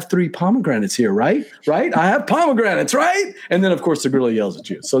must have 3 pomegranates here, right? Right? I have pomegranates, right? And then, of course, the gorilla yells at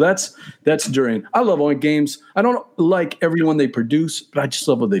you. So that's Durian. I love Oink games. I don't like everyone they produce, but I just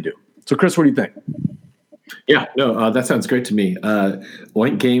love what they do. So, Chris, what do you think? Yeah, no, that sounds great to me.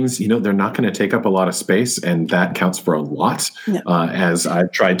 Oink games, they're not going to take up a lot of space, and that counts for a lot. No. As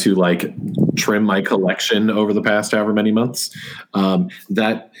I've tried to trim my collection over the past however many months,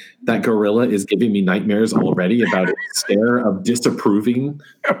 that gorilla is giving me nightmares already about its stare of disapproving,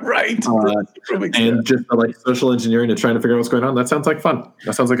 right? And just social engineering and trying to figure out what's going on. That sounds like fun.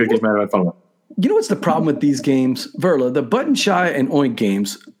 That sounds like a game I'd have fun with. You know what's the problem with these games, Verla? The Button Shy and Oink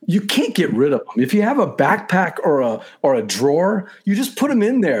games, you can't get rid of them. If you have a backpack or a drawer, you just put them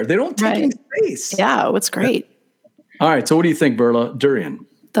in there. They don't take any space. Yeah, it's great. All right, so what do you think, Verla? Durian?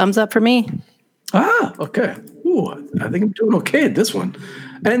 Thumbs up for me. Okay. Ooh, I think I'm doing okay at this one.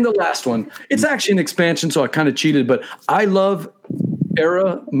 And the last one, it's actually an expansion, so I kind of cheated, but I love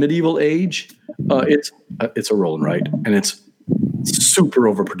Era Medieval Age. It's a roll and write, and it's super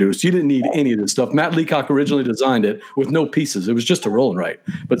overproduced. You didn't need any of this stuff. Matt Leacock originally designed it with no pieces. It was just a roll and write.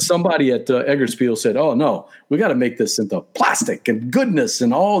 But somebody at Eggerspiel said, oh, no, we got to make this into plastic and goodness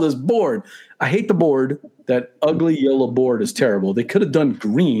and all this board. I hate the board. That ugly yellow board is terrible. They could have done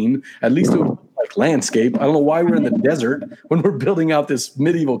green. At least it would like landscape. I don't know why we're in the desert when we're building out this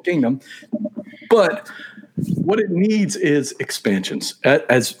medieval kingdom. But what it needs is expansions.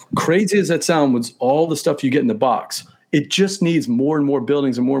 As crazy as that sounds with all the stuff you get in the box, it just needs more and more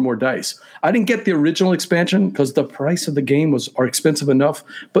buildings and more dice. I didn't get the original expansion because the price of the game are expensive enough,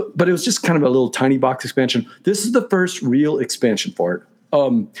 but it was just kind of a little tiny box expansion. This is the first real expansion for it.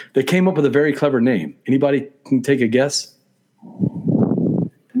 They came up with a very clever name. Anybody can take a guess?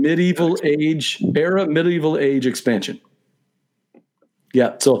 Medieval Age expansion.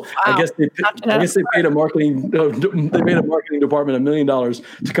 Yeah, so wow. I guess they paid a marketing department $1 million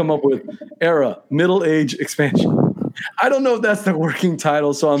to come up with Era Middle Age expansion. I don't know if that's the working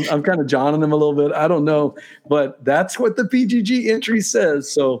title, so I'm kind of jawing them a little bit. I don't know, but that's what the PGG entry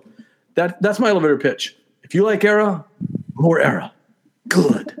says. So that's my elevator pitch. If you like Era, more Era.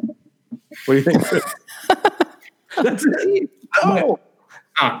 Good. What do you think? That's it. Oh.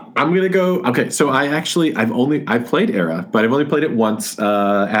 I'm going to go. Okay. So I've played Era, but I've only played it once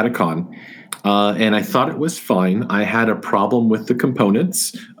at a con. And I thought it was fine. I had a problem with the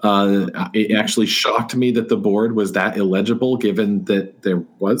components. It actually shocked me that the board was that illegible, given that there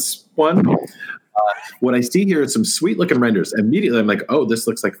was one. What I see here is some sweet looking renders. Immediately I'm like, oh, this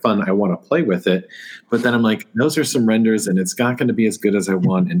looks like fun. I want to play with it. But then I'm like, those are some renders and it's not going to be as good as I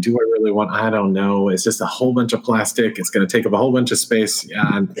want. And do I really want? I don't know. It's just a whole bunch of plastic. It's going to take up a whole bunch of space.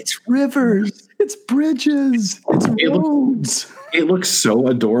 Yeah, it's rivers. It's bridges. It's roads. It looks so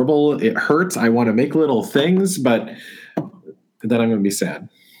adorable. It hurts. I want to make little things, but then I'm going to be sad.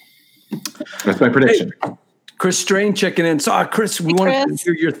 That's my prediction. Hey, Chris Strain checking in. So, Chris, we want to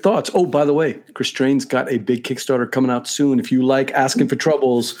hear your thoughts. Oh, by the way, Chris Strain's got a big Kickstarter coming out soon. If you like Asking for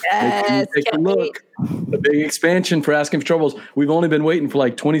Troubles, take a look. A big expansion for Asking for Troubles. We've only been waiting for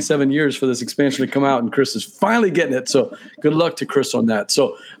like 27 years for this expansion to come out, and Chris is finally getting it. So good luck to Chris on that.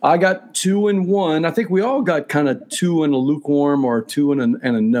 So I got 2 and 1. I think we all got kind of 2 and a lukewarm or 2 and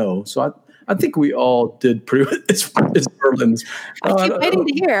a no. So I think we all did pretty good. It's Berlin's. I keep waiting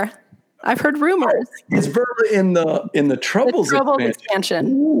to hear. I've heard rumors. Is Verla in the Troubles expansion?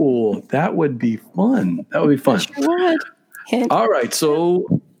 Ooh, that would be fun. That would be fun. Sure would. Hint. All right,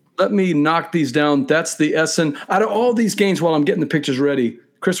 so let me knock these down. That's the Essen. Out of all these games, while I'm getting the pictures ready,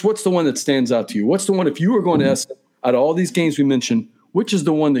 Chris, what's the one that stands out to you? What's the one, if you were going to Essen, out of all these games we mentioned, which is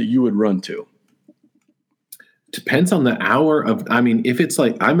the one that you would run to? Depends on the hour of, if it's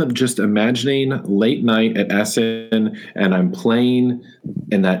like, I'm just imagining late night at Essen and I'm playing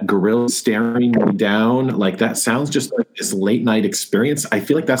and that gorilla staring me down, like that sounds just like this late night experience. I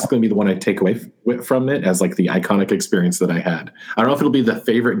feel like that's going to be the one I take away from it as like the iconic experience that I had. I don't know if it'll be the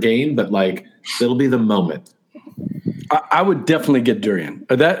favorite game, but like it'll be the moment. I would definitely get Durian.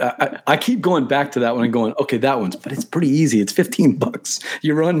 I keep going back to that one and going, okay, that one's, but it's pretty easy. It's $15.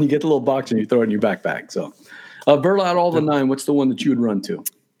 You run, you get the little box and you throw it in your backpack. So Verla, out of all the 9, what's the one that you would run to?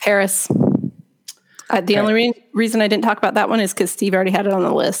 Paris. The only reason I didn't talk about that one is because Steve already had it on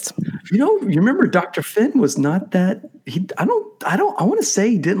the list. You remember Dr. Finn was not that. I want to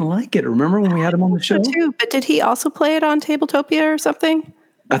say he didn't like it. Remember when we had him on the show? Too, but did he also play it on Tabletopia or something?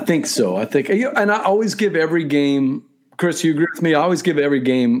 I think so. And I always give every game. Chris, you agree with me? I always give every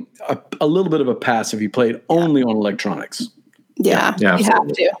game a little bit of a pass if you play it only on electronics. Yeah, you have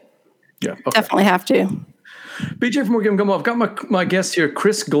to. Yeah, okay. Definitely have to. BJ from Board Game Gumbo. I've got my guest here,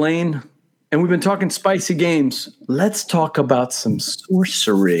 Chris Glane, and we've been talking spicy games. Let's talk about some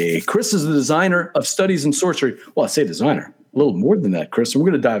sorcery. Chris is the designer of Studies in Sorcery. Well, I say designer. A little more than that, Chris. And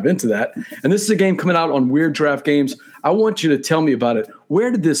we're going to dive into that. And this is a game coming out on Weird Draft Games. I want you to tell me about it. Where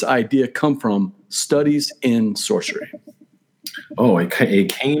did this idea come from, Studies in Sorcery? Oh, it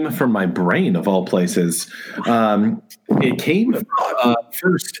came from my brain, of all places. It came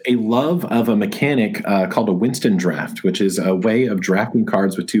first, a love of a mechanic called a Winston draft, which is a way of drafting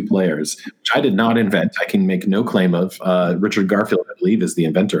cards with 2 players, which I did not invent. I can make no claim of. Richard Garfield, I believe, is the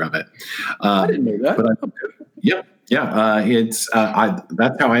inventor of it. I didn't know that. Yep. Yeah, it's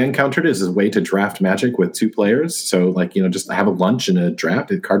that's how I encountered it, as a way to draft Magic with 2 players. So, just have a lunch and a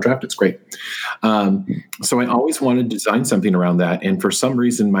card draft. It's great. So I always wanted to design something around that, and for some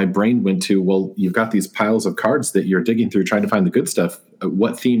reason, my brain went to, well, you've got these piles of cards that you're digging through, trying to find the good stuff.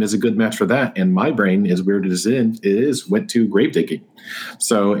 What theme is a good match for that? And my brain, as weird as it is, went to grave digging.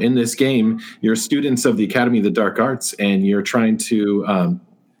 So in this game, you're students of the Academy of the Dark Arts, and you're trying to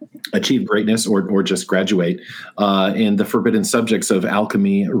achieve greatness or just graduate in the forbidden subjects of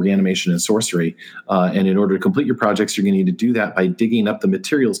alchemy, reanimation, and sorcery. And in order to complete your projects, you're going to need to do that by digging up the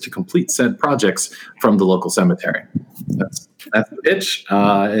materials to complete said projects from the local cemetery. That's the pitch.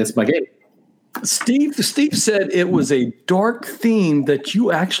 It's my game. Steve said it was a dark theme that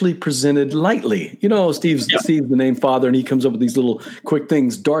you actually presented lightly. Steve's the name father, and he comes up with these little quick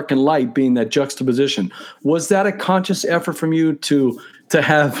things, dark and light being that juxtaposition. Was that a conscious effort from you to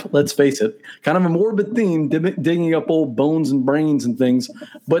have, let's face it, kind of a morbid theme, digging up old bones and brains and things,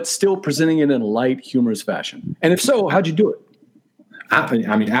 but still presenting it in a light, humorous fashion? And if so, how'd you do it?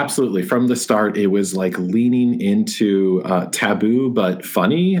 Absolutely. From the start, it was like leaning into taboo but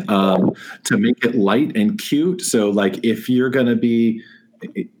funny to make it light and cute. So, if you're going to be,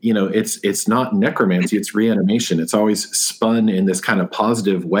 it's not necromancy, it's reanimation. It's always spun in this kind of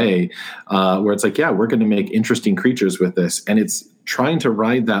positive way where it's we're going to make interesting creatures with this. And it's trying to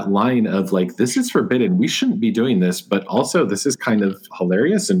ride that line of this is forbidden. We shouldn't be doing this, but also this is kind of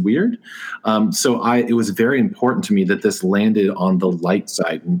hilarious and weird. So it was very important to me that this landed on the light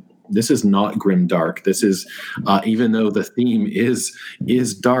side. And this is not grim dark. This is, even though the theme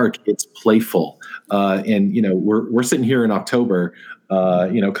is dark, it's playful. And we're sitting here in October,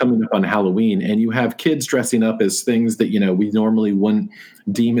 coming up on Halloween, and you have kids dressing up as things that, we normally wouldn't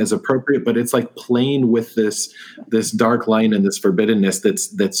deem as appropriate, but it's playing with this dark line and this forbiddenness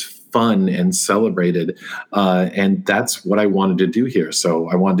that's fun and celebrated. And that's what I wanted to do here. So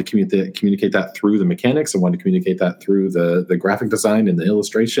I wanted to communicate that through the mechanics. I wanted to communicate that through the graphic design and the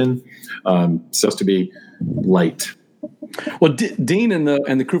illustration. So as to be light. Well, Dean and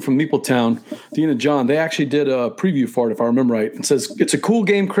the crew from Meepletown, Dean and John, they actually did a preview for it, if I remember right. It says, it's a cool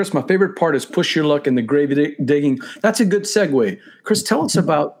game, Chris. My favorite part is push your luck in the grave digging. That's a good segue. Chris, tell us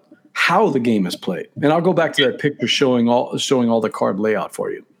about how the game is played. And I'll go back to that picture showing all the card layout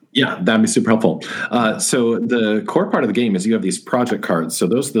for you. Yeah, that'd be super helpful. So the core part of the game is you have these project cards. So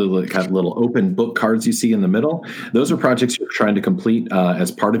those are the kind of little open book cards you see in the middle. Those are projects you're trying to complete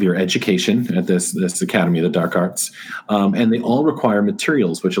as part of your education at this Academy of the Dark Arts. And they all require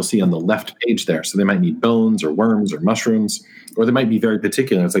materials, which you'll see on the left page there. So they might need bones or worms or mushrooms, or they might be very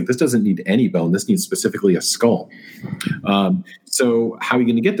particular. It's like, this doesn't need any bone. This needs specifically a skull. So how are you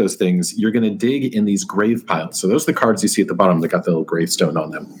going to get those things? You're going to dig in these grave piles. So those are the cards you see at the bottom that got the little gravestone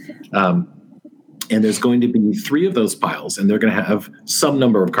on them. And there's going to be 3 of those piles, and they're going to have some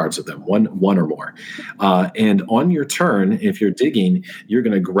number of cards with them, one or more. And on your turn, if you're digging, you're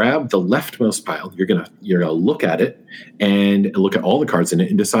going to grab the leftmost pile. You're going to look at it and look at all the cards in it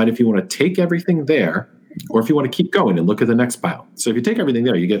and decide if you want to take everything there or if you want to keep going and look at the next pile. So if you take everything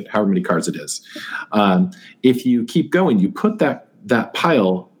there, you get however many cards it is. If you keep going, you put that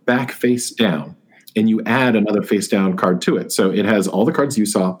pile back face down, and you add another face down card to it. So it has all the cards you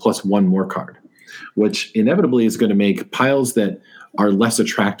saw plus one more card, which inevitably is going to make piles that are less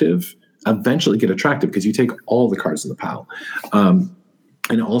attractive eventually get attractive because you take all the cards in the pile.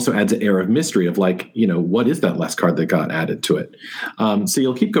 And it also adds an air of mystery of like, what is that last card that got added to it? So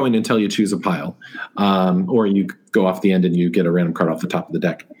you'll keep going until you choose a pile, or you go off the end and you get a random card off the top of the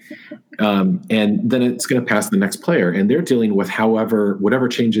deck. And then it's going to pass the next player, and they're dealing with whatever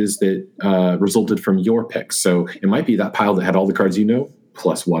changes that resulted from your picks. So it might be that pile that had all the cards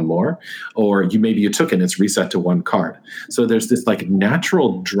plus one more, or maybe you took it and it's reset to one card. So there's this like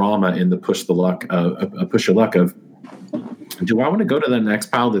natural drama in the push your luck of, do I want to go to the next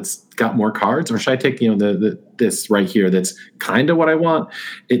pile that's got more cards, or should I take this right here that's kind of what I want?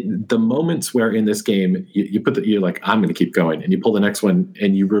 The moments where in this game you're like, I'm going to keep going, and you pull the next one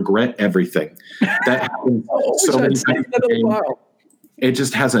and you regret everything. That happens so many times in the game. It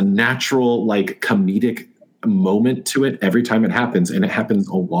just has a natural like comedic moment to it every time it happens, and it happens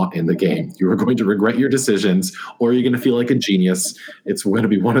a lot in the game. You are going to regret your decisions, or you're going to feel like a genius. It's going to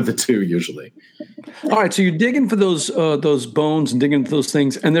be one of the two usually. All right, so you're digging for those bones and digging for those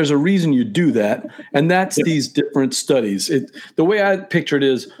things, and there's a reason you do that, and that's these different studies. The way I picture it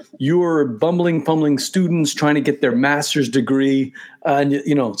is you're bumbling, fumbling students trying to get their master's degree, and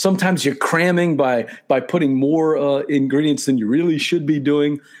sometimes you're cramming by putting more ingredients than you really should be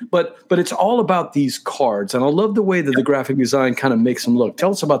doing. But it's all about these cards, and I love the way that the graphic design kind of makes them look.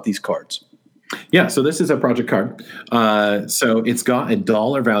 Tell us about these cards. Yeah, so this is a project card. So it's got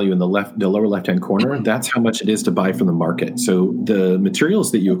 $1 value in the lower left-hand corner. That's how much it is to buy from the market. So the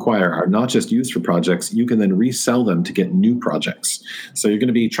materials that you acquire are not just used for projects. You can then resell them to get new projects. So you're going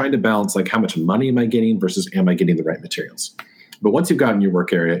to be trying to balance like how much money am I getting versus am I getting the right materials? But once you've gotten your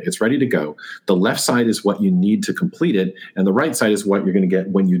work area, it's ready to go. The left side is what you need to complete it, and the right side is what you're going to get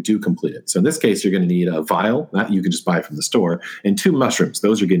when you do complete it. So in this case, you're going to need a vial that you can just buy from the store, and 2 mushrooms.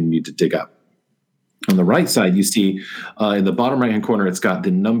 Those you're going to need to dig up. On the right side, you see in the bottom right-hand corner, it's got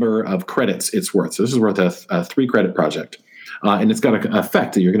the number of credits it's worth. So this is worth a 3-credit project. And it's got an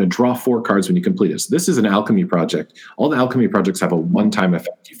effect that you're going to draw 4 cards when you complete it. So this is an alchemy project. All the alchemy projects have a one-time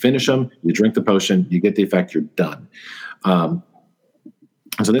effect. You finish them, you drink the potion, you get the effect, you're done.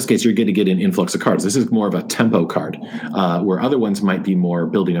 So in this case, you're going to get an influx of cards. This is more of a tempo card, where other ones might be more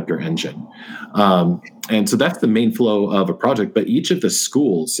building up your engine. And so that's the main flow of a project. But each of the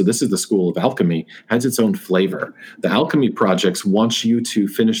schools, so this is the School of Alchemy, has its own flavor. The alchemy projects want you to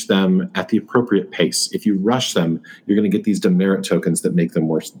finish them at the appropriate pace. If you rush them, you're going to get these demerit tokens that make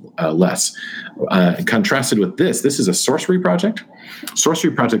them less. Contrasted with this is a sorcery project.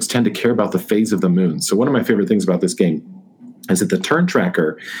 Sorcery projects tend to care about the phase of the moon. So one of my favorite things about this game is that the turn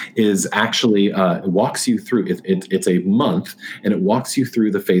tracker is actually walks you through. It's a month, and it walks you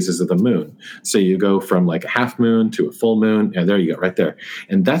through the phases of the moon. So you go from like a half moon to a full moon, and there you go, right there.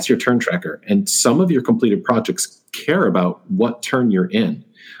 And that's your turn tracker. And some of your completed projects care about what turn you're in.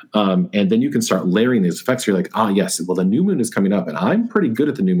 And then you can start layering these effects. You're like, yes, well, the new moon is coming up, and I'm pretty good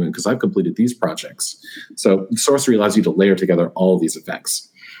at the new moon because I've completed these projects. So sorcery allows you to layer together all these effects.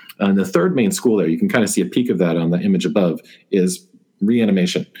 And the third main school there, you can kind of see a peek of that on the image above, is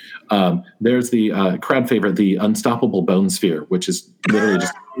reanimation. There's the crowd favorite, the Unstoppable Bone Sphere, which is literally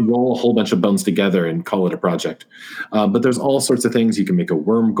just roll a whole bunch of bones together and call it a project. But there's all sorts of things. You can make a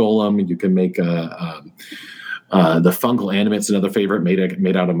worm golem. You can make the fungal animate's another favorite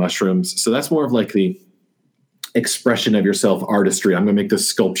made out of mushrooms. So that's more of like the expression of yourself artistry. I'm going to make this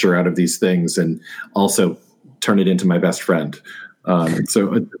sculpture out of these things and also turn it into my best friend.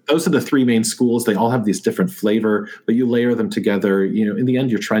 So those are the 3 main schools. They all have these different flavor, but you layer them together. In the end,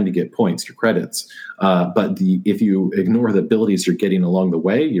 you're trying to get points, your credits. But if you ignore the abilities you're getting along the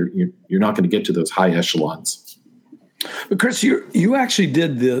way, you're not going to get to those high echelons. But Chris, you actually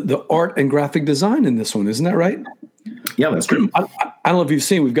did the art and graphic design in this one, isn't that right? Yeah, that's true. I don't know if you've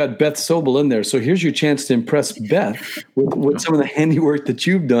seen, we've got Beth Sobel in there. So here's your chance to impress Beth with some of the handiwork that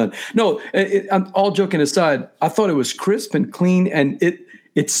you've done. No, I'm all joking aside. I thought it was crisp and clean, and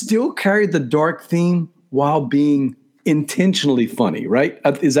it still carried the dark theme while being intentionally funny, right?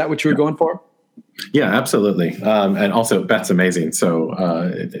 Is that what you were going for? Yeah, absolutely. And also, Beth's amazing. So,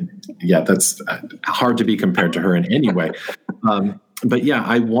 that's hard to be compared to her in any way. But yeah,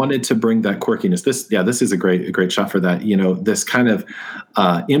 I wanted to bring that quirkiness. This is a great shot for that. This kind of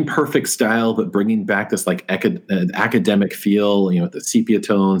imperfect style, but bringing back this like academic feel. The sepia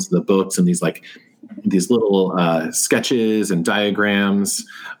tones, the books, and these little sketches and diagrams.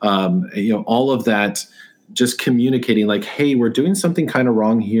 All of that, just communicating like, hey, we're doing something kind of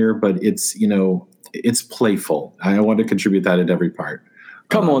wrong here, but it's playful. I want to contribute that at every part.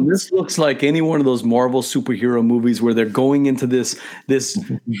 Come on, this looks like any one of those Marvel superhero movies where they're going into this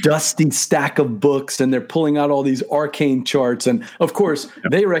dusty stack of books and they're pulling out all these arcane charts. And of course,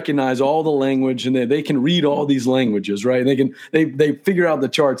 they recognize all the language and they can read all these languages, right? And they figure out the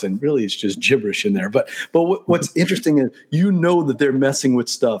charts, and really it's just gibberish in there. But what's interesting is that they're messing with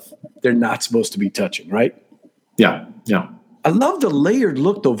stuff they're not supposed to be touching, right? Yeah. I love the layered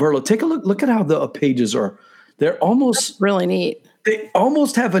look though, Verla. Take a look. Look at how the pages are. They're almost That's really neat. They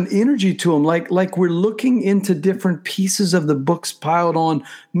almost have an energy to them, like we're looking into different pieces of the books piled on.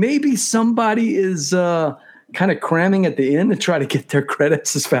 Maybe somebody is kind of cramming at the end to try to get their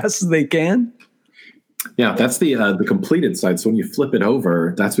credits as fast as they can. Yeah, that's the completed side. So when you flip it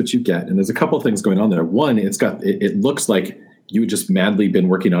over, that's what you get. And there's a couple of things going on there. One, it looks like you just madly been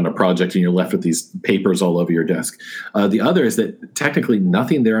working on a project and you're left with these papers all over your desk. The other is that technically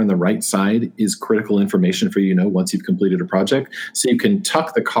nothing there on the right side is critical information for once you've completed a project. So you can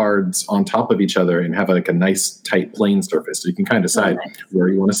tuck the cards on top of each other and have like a nice tight plane surface. So you can kind of decide where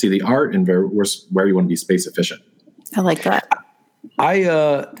you want to see the art and where you want to be space efficient. I like that.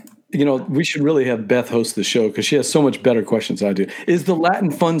 We should really have Beth host the show because she has so much better questions than I do. Is the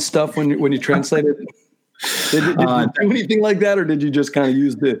Latin fun stuff when you translate it? Did you do anything like that, or did you just kind of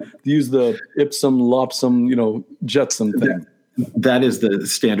use the ipsum lopsum, jetsum thing? That is the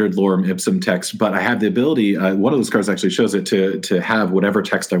standard lorem ipsum text, but I have the ability. One of those cards actually shows it to have whatever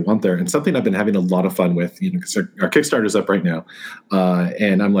text I want there, and something I've been having a lot of fun with. Because our Kickstarter's up right now,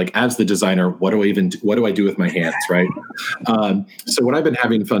 and I'm like, as the designer, what do I do with my hands, right? So what I've been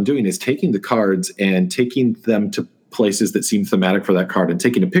having fun doing is taking the cards and taking them to places that seem thematic for that card, and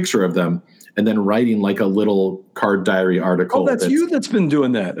taking a picture of them, and then writing like a little card diary article. Oh, that's you that's been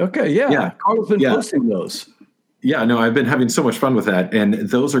doing that. Okay, yeah. Carl's been posting those. Yeah, no, I've been having so much fun with that. And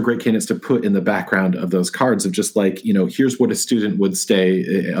those are great candidates to put in the background of those cards of just like, here's what a student would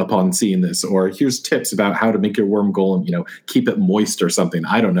say upon seeing this, or here's tips about how to make your worm golem, keep it moist or something.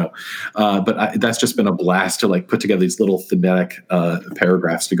 I don't know. But that's just been a blast to like put together these little thematic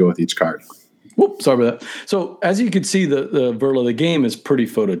paragraphs to go with each card. Whoop, sorry about that. So as you can see, the Verla, the game is pretty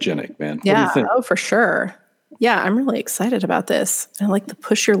photogenic, man. What do you think? Oh, for sure. Yeah, I'm really excited about this. I like the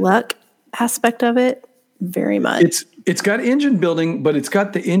push your luck aspect of it very much. It's got engine building, but it's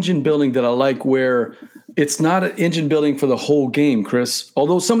got the engine building that I like where it's not an engine building for the whole game, Chris.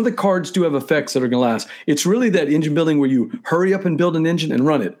 Although some of the cards do have effects that are going to last. It's really that engine building where you hurry up and build an engine and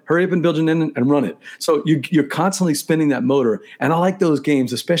run it. Hurry up and build an engine and run it. So you're constantly spinning that motor. And I like those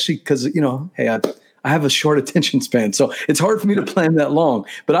games, especially because, hey, I have a short attention span. So it's hard for me to plan that long.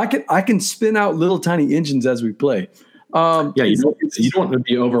 But I can spin out little tiny engines as we play. You don't want to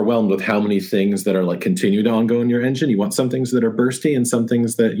be overwhelmed with how many things that are like continued on go in your engine. You want some things that are bursty and some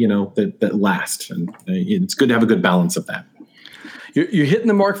things that that last, and it's good to have a good balance of that. You're hitting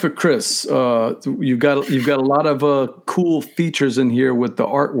the mark for Chris. You've got a lot of cool features in here with the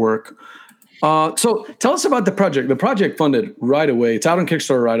artwork. So tell us about the project. The project funded right away. It's out on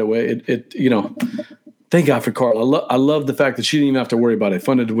Kickstarter right away. Thank God for Carl. I love the fact that she didn't even have to worry about it.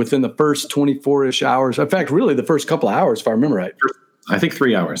 Funded within the first 24-ish hours. In fact, really the first couple of hours, if I remember right. I think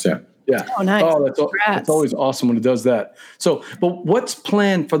 3 hours, yeah. Yeah. Oh, nice. Oh, that's always awesome when it does that. So, but what's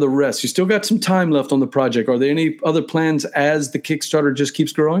planned for the rest? You still got some time left on the project. Are there any other plans as the Kickstarter just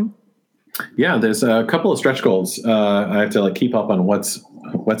keeps growing? Yeah, there's a couple of stretch goals. I have to keep up on what's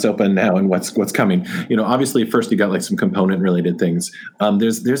open now and what's coming. Obviously first you got some component related things.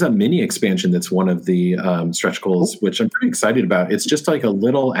 There's a mini expansion that's one of the stretch goals, which I'm pretty excited about. It's just like a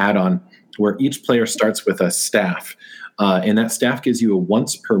little add-on where each player starts with a staff. And that staff gives you a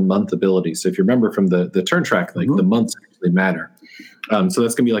once per month ability. So if you remember from the turn track, the months actually matter. So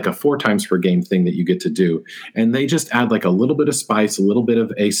that's going to be like a 4 times per game thing that you get to do. And they just add like a little bit of spice, a little bit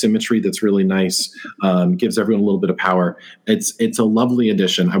of asymmetry that's really nice, gives everyone a little bit of power. It's a lovely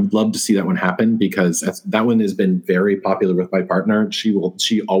addition. I would love to see that one happen because that one has been very popular with my partner.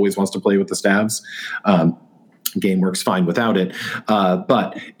 She always wants to play with the stabs. Game works fine without it,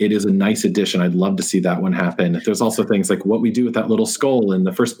 but it is a nice addition. I'd love to see that one happen. There's also things like what we do with that little skull in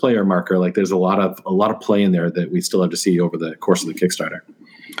the first player marker. Like there's a lot of play in there that we still have to see over the course of the Kickstarter.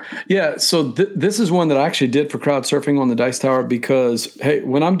 Yeah, so this is one that I actually did for crowd surfing on the Dice Tower because, hey,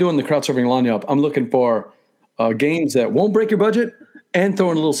 when I'm doing the crowd surfing lanyard, I'm looking for games that won't break your budget and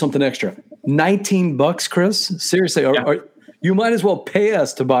throw in a little something extra. $19, Chris? Seriously, you might as well pay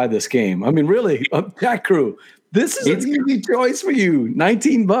us to buy this game. I mean, really, Cat Crew. This is an easy choice for you.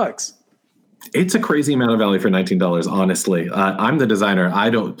 $19. It's a crazy amount of value for $19, honestly. I'm the designer. I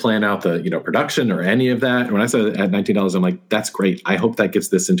don't plan out the production or any of that. When I said at $19, I'm like, that's great. I hope that gets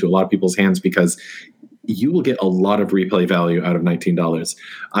this into a lot of people's hands because you will get a lot of replay value out of $19.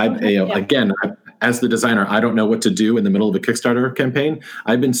 Again, as the designer, I don't know what to do in the middle of a Kickstarter campaign.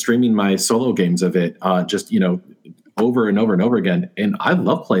 I've been streaming my solo games of it, over and over and over again. And I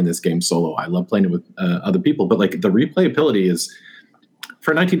love playing this game solo. I love playing it with other people. But like the replayability is,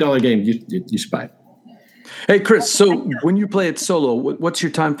 for a $19 game, you should buy it. Hey, Chris, so when you play it solo, what's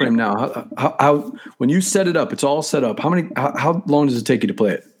your time frame now? How when you set it up, it's all set up. How long does it take you to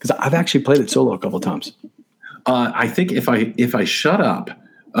play it? Because I've actually played it solo a couple of times. I think if I shut up,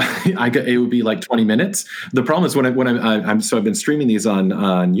 it would be like 20 minutes. The problem is I've been streaming these on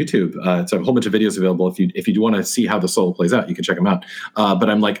YouTube. So a whole bunch of videos available. If you do want to see how the solo plays out, you can check them out. But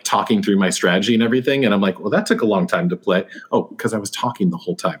I'm like talking through my strategy and everything. And I'm like, well, that took a long time to play. Oh, because I was talking the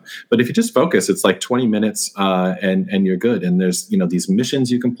whole time. But if you just focus, it's like 20 minutes and you're good. And there's, these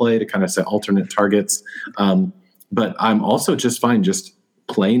missions you can play to kind of set alternate targets. But I'm also just fine just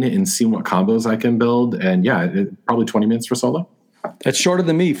playing it and seeing what combos I can build. And probably 20 minutes for solo. That's shorter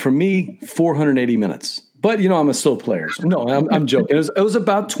than me. For me, 480 minutes. But, I'm a slow player. So no, I'm joking. It was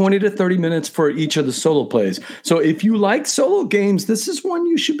about 20 to 30 minutes for each of the solo plays. So if you like solo games, this is one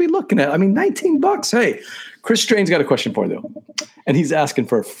you should be looking at. I mean, $19. Hey, Chris Strain's got a question for you, though. And he's asking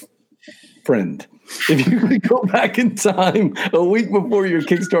for a friend. If you could go back in time a week before your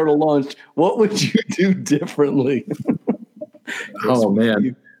Kickstarter launched, what would you do differently? Oh,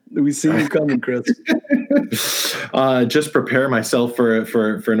 man. We see you coming, Chris. Just prepare myself for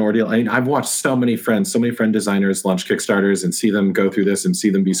an ordeal. I mean, I've watched so many friend designers launch Kickstarters and see them go through this and see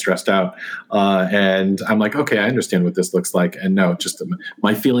them be stressed out. And I'm like, okay, I understand what this looks like. And no, just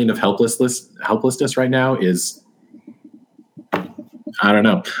my feeling of helplessness right now is, I don't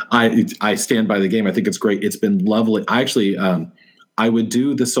know. I stand by the game. I think it's great. It's been lovely. I actually, I would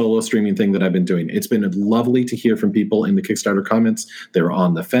do the solo streaming thing that I've been doing. It's been lovely to hear from people in the Kickstarter comments. They were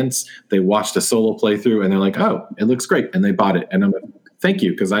on the fence. They watched a solo playthrough and they're like, oh, it looks great. And they bought it. And I'm like, thank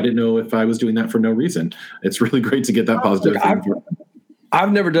you. Because I didn't know if I was doing that for no reason. It's really great to get that positive feedback.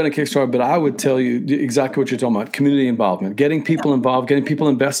 I've never done a Kickstarter, but I would tell you exactly what you're talking about. Community involvement, getting people involved, getting people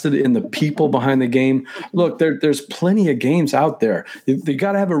invested in the people behind the game. Look, there's plenty of games out there. You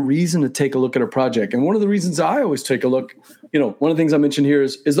got to have a reason to take a look at a project. And one of the reasons I always take a look, one of the things I mentioned here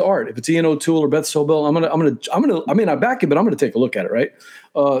is the art. If it's Ian O'Toole or Beth Sobel, I back it, but I'm going to take a look at it, right?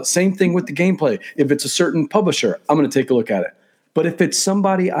 Same thing with the gameplay. If it's a certain publisher, I'm going to take a look at it. But if it's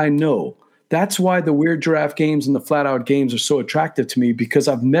somebody I know, that's why the Weird Giraffe games and the Flat Out games are so attractive to me, because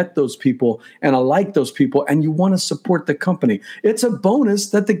I've met those people and I like those people, and you want to support the company. It's a bonus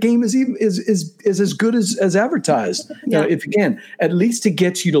that the game is as good as advertised. Yeah. If you can, at least it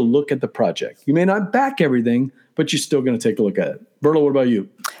gets you to look at the project. You may not back everything, but you're still going to take a look at it. Berla, what about you?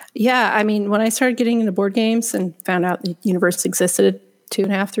 Yeah, I mean, when I started getting into board games and found out the universe existed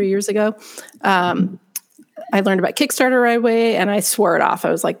 2.5-3 years ago, I learned about Kickstarter right away, and I swore it off. I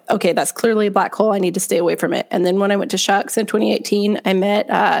was like, okay, that's clearly a black hole. I need to stay away from it. And then when I went to Shucks in 2018, I met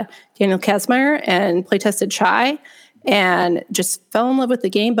Daniel Kazmaier and playtested Shy and just fell in love with the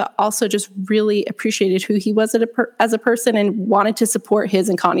game, but also just really appreciated who he was as a person and wanted to support his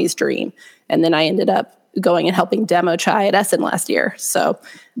and Connie's dream. And then I ended up going and helping demo Chai at Essen last year. So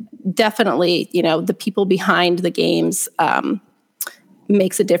definitely, the people behind the games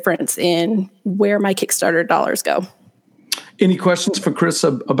makes a difference in where my Kickstarter dollars go. Any questions for Chris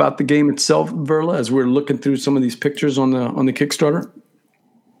about the game itself, Verla, as we're looking through some of these pictures on the Kickstarter?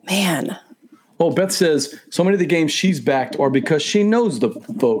 Man. Well, Beth says so many of the games she's backed are because she knows the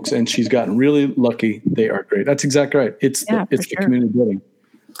folks and she's gotten really lucky. They are great. That's exactly right. It's the community building.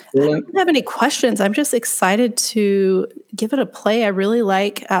 don't have any questions. I'm just excited to give it a play. I really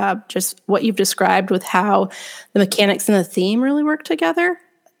like just what you've described with how the mechanics and the theme really work together.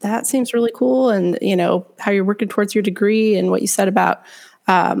 That seems really cool. And, how you're working towards your degree and what you said about,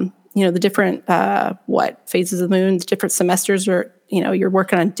 the different, phases of the moon, the different semesters, or, you're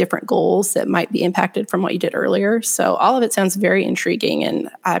working on different goals that might be impacted from what you did earlier. So all of it sounds very intriguing, and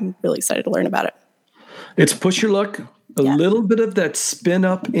I'm really excited to learn about it. It's push your luck. A little bit of that spin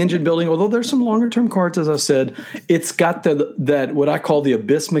up engine building, although there's some longer term cards, as I said. It's got that what I call the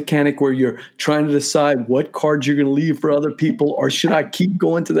abyss mechanic, where you're trying to decide what cards you're going to leave for other people, or should I keep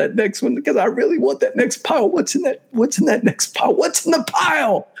going to that next one because I really want that next pile. What's in that next pile? What's in the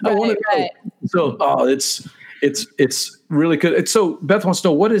pile? I want to know. So it's really good. So Beth wants to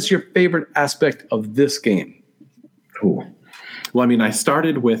know, what is your favorite aspect of this game? Cool. Well, I mean, I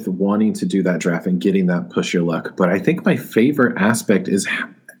started with wanting to do that draft and getting that push your luck, but I think my favorite aspect is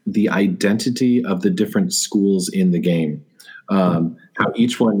the identity of the different schools in the game. How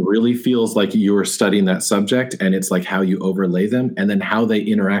each one really feels like you're studying that subject, and it's like how you overlay them, and then how they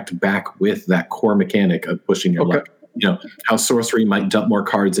interact back with that core mechanic of pushing your luck. How sorcery might dump more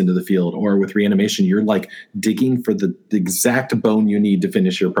cards into the field, or with reanimation, you're like digging for the exact bone you need to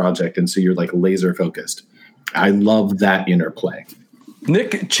finish your project, and so you're like laser focused. I love that interplay.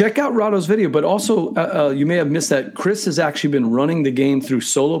 Nick, check out Rahdo's video, but also you may have missed that Chris has actually been running the game through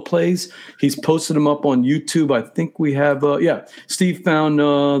solo plays. He's posted them up on YouTube. I think we have, Steve found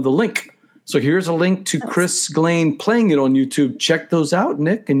the link. So here's a link to Chris Glane playing it on YouTube. Check those out,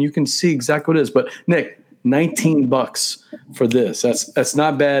 Nick, and you can see exactly what it is. But Nick, $19 for this. That's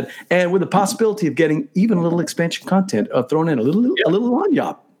not bad. And with the possibility of getting even a little expansion content thrown in, a little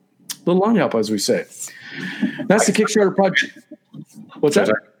lanyap. Little lanyap, as we say. That's the Kickstarter project. What's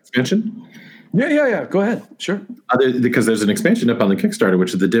that? Expansion? Yeah. Go ahead. Sure. Because there's an expansion up on the Kickstarter,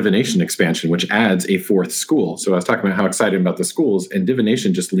 which is the Divination expansion, which adds a fourth school. So I was talking about how excited about the schools, and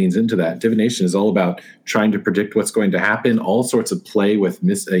Divination just leans into that. Divination is all about trying to predict what's going to happen, all sorts of play with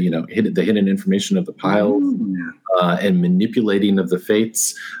the hidden information of the piles, and manipulating of the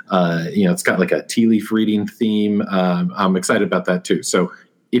fates. It's got like a tea leaf reading theme. I'm excited about that too. So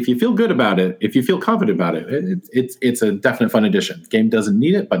if you feel good about it, if you feel confident about it, it's a definite fun addition. The game doesn't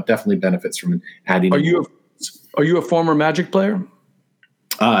need it, but definitely benefits from adding. Are you a former Magic player?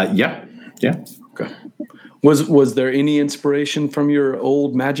 Yeah. Okay. Was there any inspiration from your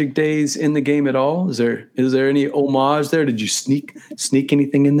old Magic days in the game at all? Is there any homage there? Did you sneak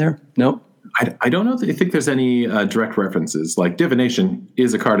anything in there? No. I don't know. I think there's any direct references. Like Divination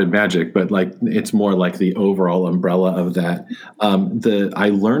is a card in Magic, but like it's more like the overall umbrella of that. I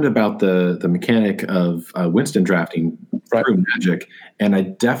learned about the mechanic of Winston drafting through Magic, and I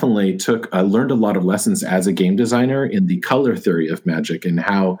definitely learned a lot of lessons as a game designer in the color theory of Magic and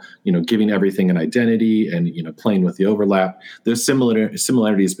how giving everything an identity and playing with the overlap. There's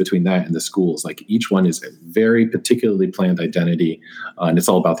similarities between that and the schools. Like each one is a very particularly planned identity, and it's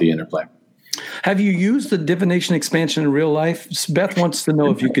all about the interplay. Have you used the Divination expansion in real life? Beth wants to know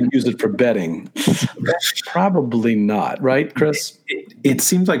if you can use it for betting. Probably not, right, Chris? It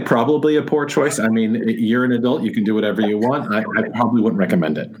seems like probably a poor choice. I mean, you're an adult. You can do whatever you want. I probably wouldn't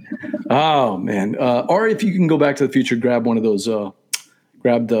recommend it. Oh, man. Or if you can go back to the future, grab one of those,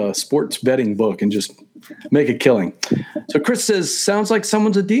 grab the sports betting book and just make a killing. So Chris says, sounds like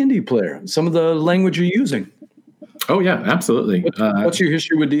someone's a D&D player. Some of the language you're using. Oh, yeah, absolutely. What's your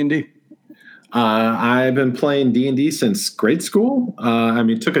history with D&D? I've been playing D&D since grade school.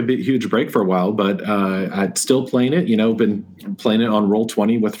 Took a huge break for a while, but I'm still playing it. Been playing it on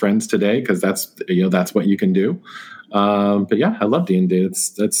Roll20 with friends today because that's what you can do. But yeah, I love D&D.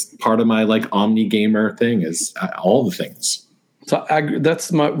 That's part of my like omni gamer thing is all the things. So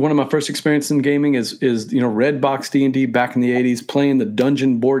that's one of my first experiences in gaming is red box D&D back in the 80s, playing the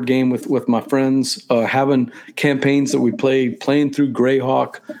dungeon board game with my friends, having campaigns that we playing through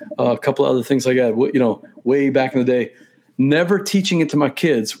Greyhawk, a couple of other things like that, way back in the day. Never teaching it to my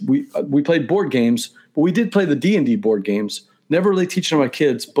kids. We played board games, but we did play the D&D board games. Never really teaching to my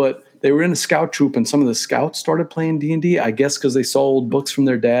kids, but they were in a scout troop and some of the scouts started playing D&D, I guess because they saw old books from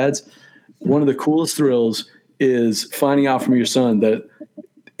their dads. One of the coolest thrills is finding out from your son that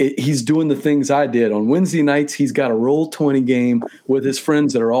he's doing the things I did. On Wednesday nights, he's got a Roll20 game with his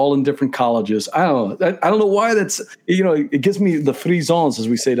friends that are all in different colleges. I don't know why that's, it gives me the frissons, as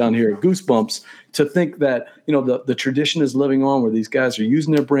we say down here, goosebumps, to think that, the tradition is living on where these guys are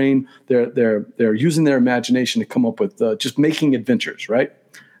using their brain. They're using their imagination to come up with just making adventures, right?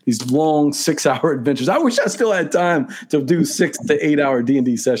 These long 6-hour adventures. I wish I still had time to do 6 to 8 hour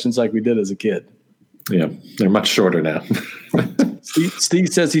D&D sessions like we did as a kid. Yeah, they're much shorter now. Steve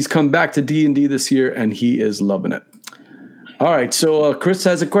says he's come back to D&D this year, and he is loving it. All right, so Chris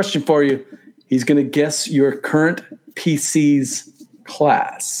has a question for you. He's going to guess your current PC's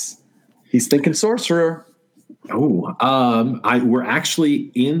class. He's thinking sorcerer. We're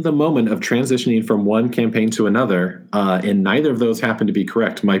actually in the moment of transitioning from one campaign to another, and neither of those happen to be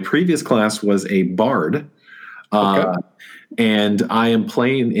correct. My previous class was a bard. Okay. And I am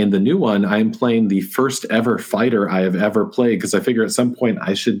playing in the new one. I am playing the first ever fighter I have ever played because I figure at some point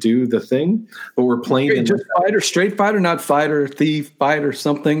I should do the thing. But we're playing in just fighter, straight fighter, not fighter, thief, fighter,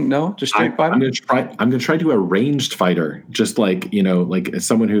 something. No, just straight fighter. I'm gonna try to do a ranged fighter, just like like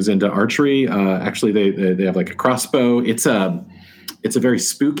someone who's into archery. Actually, they have like a crossbow. It's a very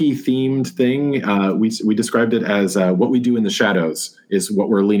spooky themed thing. We described it as what we do in the shadows is what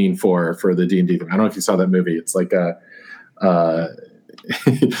we're leaning for the D&D thing. I don't know if you saw that movie. It's like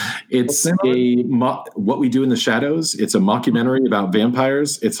it's what we do in the shadows. It's a mockumentary about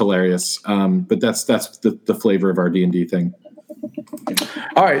vampires. It's hilarious. But that's the flavor of our D&D thing.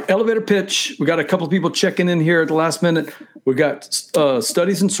 All right, elevator pitch. We got a couple of people checking in here at the last minute. We got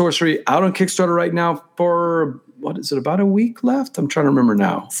Studies in Sorcery out on Kickstarter right now for what is it? About a week left. I'm trying to remember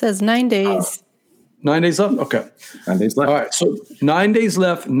now. It says 9 days. 9 days left? Okay. 9 days left. All right. So 9 days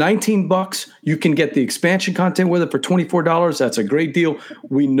left, $19. You can get the expansion content with it for $24. That's a great deal.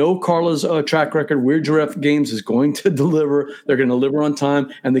 We know Carla's track record. Weird Giraffe Games is going to deliver. They're going to deliver on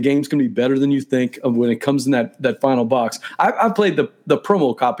time, and the game's going to be better than you think of when it comes in that final box. I've played the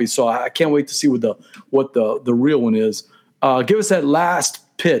promo copy, so I can't wait to see what the real one is. Give us that last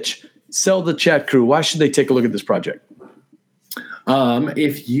pitch. Sell the chat crew. Why should they take a look at this project?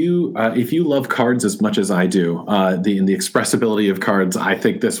 If you love cards as much as I do, the expressibility of cards, I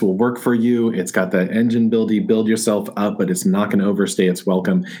think this will work for you. It's got that engine build yourself up, but it's not going to overstay its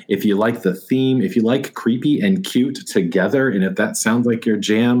welcome. If you like the theme, if you like creepy and cute together, and if that sounds like your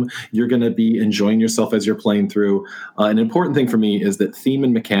jam, you're going to be enjoying yourself as you're playing through. An important thing for me is that theme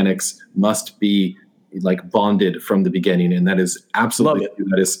and mechanics must be like bonded from the beginning, and that is absolutely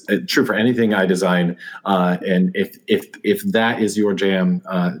that is true for anything I design. And if that is your jam,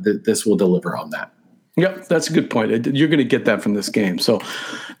 this will deliver on that. Yep, that's a good point. You're going to get that from this game. So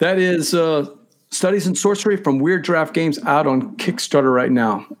that is Studies in Sorcery from Weird Giraffe Games out on Kickstarter right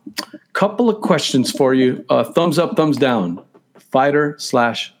now. Couple of questions for you. Thumbs up, thumbs down.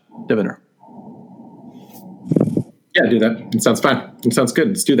 Fighter/diviner. Yeah, do that. It sounds fine. It sounds good.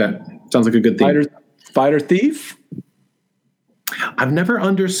 Let's do that. Sounds like a good thing. Fighter thief? I've never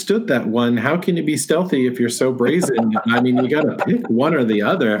understood that one. How can you be stealthy if you're so brazen? I mean, you got to pick one or the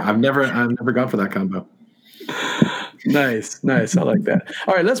other. I've never gone for that combo. Nice. I like that.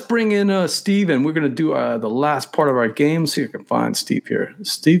 All right, let's bring in Steve, and we're going to do the last part of our game. See if I can find Steve here.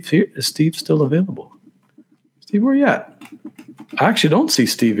 Steve here? Is Steve still available? Steve, where you at? I actually don't see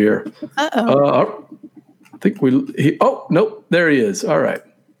Steve here. Uh-oh. I think nope, there he is. All right.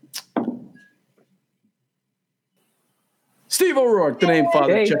 Steve O'Rourke, the name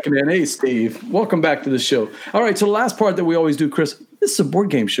father, checking in. Hey, Steve. Welcome back to the show. All right, so the last part that we always do, Chris, this is a board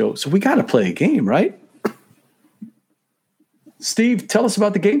game show, so we got to play a game, right? Steve, tell us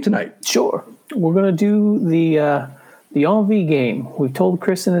about the game tonight. Sure. We're going to do the Envie game. We've told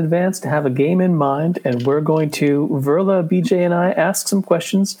Chris in advance to have a game in mind, and we're going to, Verla, BJ, and I, ask some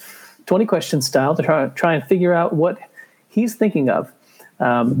questions, 20 question style, to try and figure out what he's thinking of.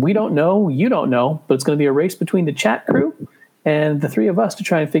 We don't know, you don't know, but it's going to be a race between the chat crew and the three of us to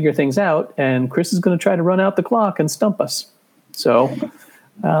try and figure things out. And Chris is going to try to run out the clock and stump us. So,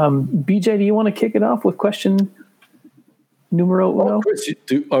 BJ, do you want to kick it off with question numero uno? Chris,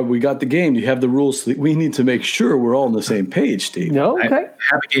 we got the game. You have the rules. We need to make sure we're all on the same page, Steve. No, okay. I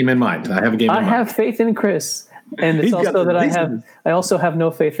have a game in mind. I have faith in Chris. And it's also that I also have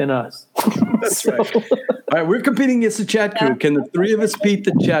no faith in us. That's right. All right, we're competing against the chat crew. Can the three of us beat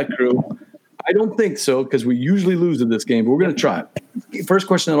the chat crew? I don't think so, because we usually lose in this game, but we're going to try it. First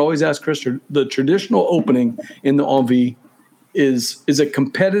question I'd always ask Chris, the traditional opening in the Envie is it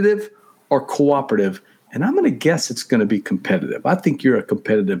competitive or cooperative? And I'm going to guess it's going to be competitive. I think you're a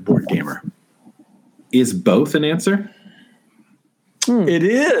competitive board gamer. Is both an answer? It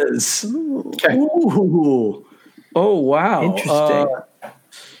is. Okay. Ooh. Oh, wow. Interesting.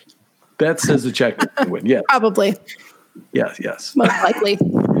 That says the chat crew can win. Yes. Probably. Yes. Most likely.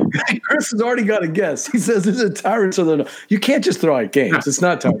 Chris has already got a guess. He says it's a tyrant. So you can't just throw out games. It's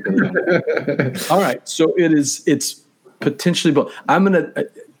not tyrant. All right. So it's potentially both. I'm going to,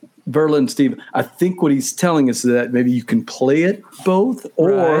 Verla and Steve, I think what he's telling us is that maybe you can play it both,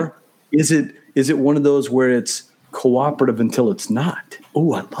 or is it one of those where it's cooperative until it's not.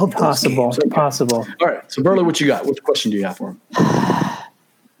 Oh, I love those games. Okay. Possible. All right. So, Burley, what you got? Which question do you have for him?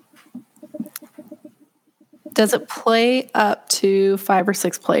 Does it play up to 5 or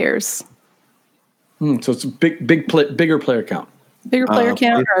 6 players? So it's a bigger player count. Bigger player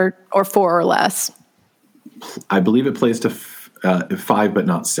count or 4 or less? I believe it plays to 5, but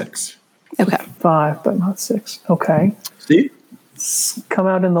not 6. Okay. 5, but not 6. Okay. Steve? It's come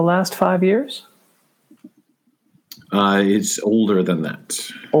out in the last 5 years? It's older than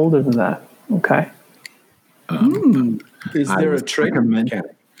that. Older than that. Okay. Is there a trader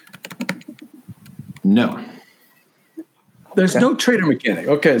mechanic? No. There's no trader mechanic.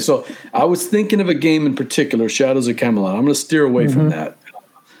 Okay, so I was thinking of a game in particular, Shadows of Camelot. I'm going to steer away from that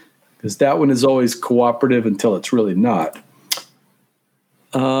because that one is always cooperative until it's really not.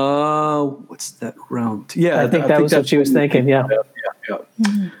 What's that round? Yeah, I think that was what she was thinking. Yeah.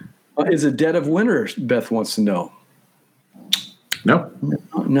 Is it Dead of Winter? Beth wants to know. No.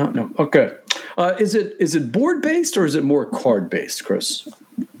 No. Okay. Is it board based or is it more card based, Chris?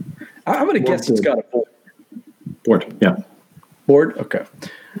 I'm going to guess it's got a board. Board. Yeah. Board. Okay.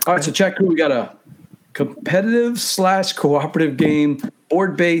 All right. So check. We got a competitive / cooperative game,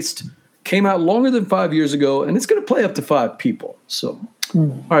 board based. Came out longer than 5 years ago, and it's going to play up to 5 people. So,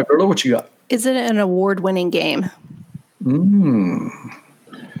 all right, Berlo, what you got? Is it an award-winning game?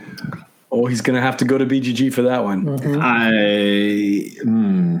 Oh, he's going to have to go to BGG for that one.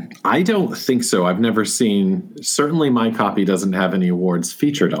 I don't think so. I've never seen. Certainly, my copy doesn't have any awards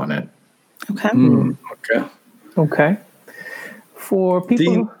featured on it. Okay. Okay. For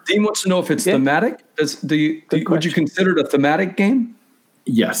people, Dean wants to know if it's thematic. Would you consider it a thematic game?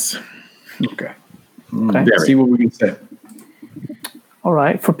 Yes. Okay. Okay. See what we can say. All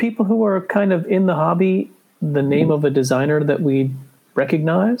right. For people who are kind of in the hobby, the name of a designer that we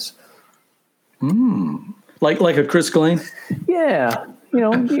recognize. Like a Chris Glane? Yeah. You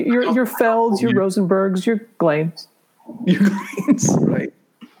know, your Felds, your Rosenbergs, your Glanes. Your Glanes, right.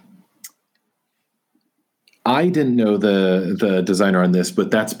 I didn't know the designer on this, but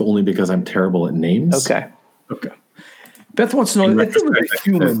that's only because I'm terrible at names. Okay. Beth wants to know if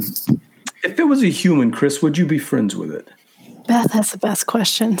it was a human, Chris, would you be friends with it? Beth has the best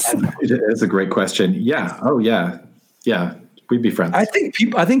questions. It's a great question. Yeah. Oh, yeah. Yeah. We'd be friends. I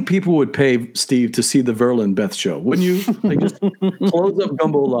think people would pay Steve to see the Verlin Beth show, wouldn't you? Like just close up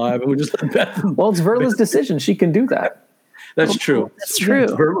Gumbo Live and we just let Beth. Well, it's Verlin's decision. She can do that. That's true. That's true.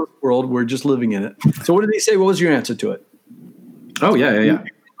 It's Verlin's world. We're just living in it. So what did he say? What was your answer to it? Oh, yeah.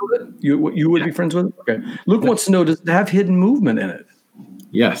 You would be friends with it? Okay. Luke wants to know, does it have hidden movement in it?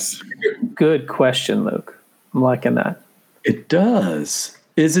 Yes. Good question, Luke. I'm liking that. It does.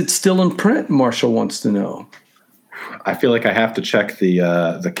 Is it still in print? Marshall wants to know. I feel like I have to check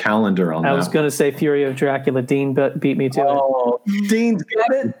the calendar on that. I was going to say Fury of Dracula. Dean beat me to it. Oh, Dean's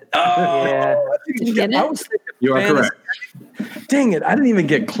got it? Oh, yeah. Did you get it? I was thinking You are fantasy. correct. Dang it. I didn't even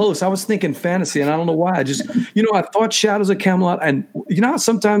get close. I was thinking fantasy, and I don't know why. I thought Shadows of Camelot, and you know how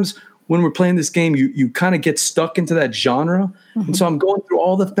sometimes when we're playing this game, you kind of get stuck into that genre. Mm-hmm. And so I'm going through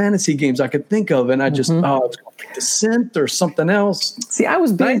all the fantasy games I could think of, and I just, it's going to be Descent or something else. See, I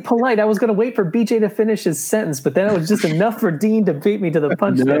was being polite. I was going to wait for BJ to finish his sentence, but then it was just enough for Dean to beat me to the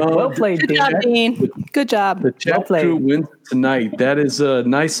punch. No. Well played, Good Dean. job, Dean. Good job. The chat crew wins tonight. That is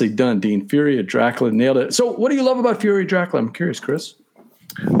nicely done, Dean. Fury of Dracula nailed it. So what do you love about Fury of Dracula? I'm curious, Chris.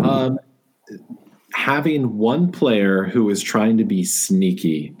 Having one player who is trying to be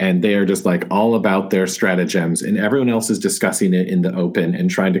sneaky and they are just like all about their stratagems and everyone else is discussing it in the open and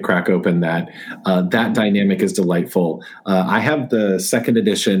trying to crack open that dynamic is delightful. I have the second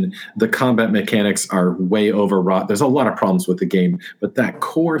edition. The combat mechanics are way overwrought. There's a lot of problems with the game, but that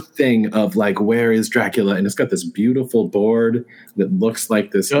core thing of like, where is Dracula? And it's got this beautiful board that looks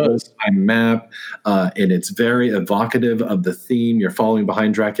like this old-time map. And it's very evocative of the theme. You're following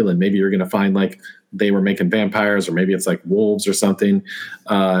behind Dracula and maybe you're going to find like, they were making vampires or maybe it's like wolves or something.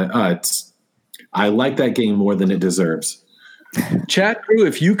 I like that game more than it deserves. Chat crew,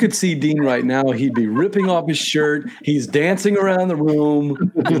 if you could see Dean right now, he'd be ripping off his shirt. He's dancing around the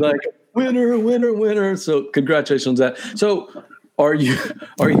room. He's like, winner, winner, winner. So congratulations on that. So are you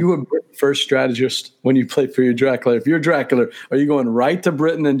a Britain first strategist when you play for your Dracula? If you're Dracula, are you going right to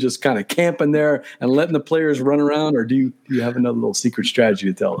Britain and just kind of camping there and letting the players run around, or do you have another little secret strategy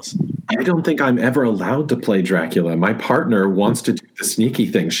to tell us? I don't think I'm ever allowed to play Dracula. My partner wants to do the sneaky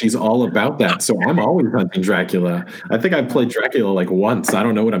thing. She's all about that. So I'm always hunting Dracula. I think I've played Dracula like once. I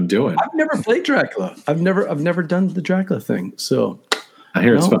don't know what I'm doing. I've never played Dracula. I've never done the Dracula thing. So I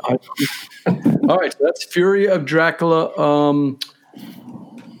hear it's fun. All right, so that's Fury of Dracula.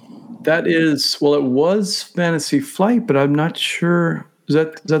 That is, well, it was Fantasy Flight, but I'm not sure. Is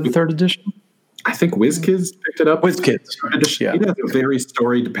that the third edition? I think WizKids picked it up. WizKids. Yeah. It has a very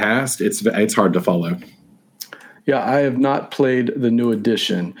storied past. It's hard to follow. Yeah, I have not played the new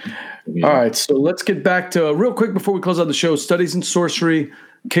edition. Yeah. All right, so let's get back to, real quick before we close out the show, Studies in Sorcery,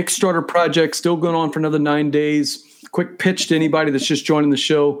 Kickstarter project, still going on for another 9 days. Quick pitch to anybody that's just joining the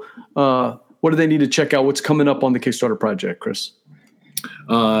show. What do they need to check out? What's coming up on the Kickstarter project, Chris?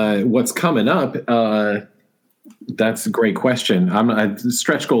 What's coming up? That's a great question.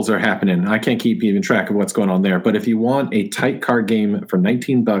 Stretch goals are happening. I can't keep even track of what's going on there. But if you want a tight card game for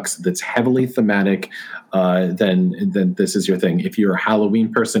 $19 that's heavily thematic, then this is your thing. If you're a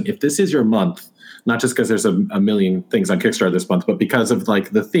Halloween person, if this is your month, not just because there's a million things on Kickstarter this month, but because of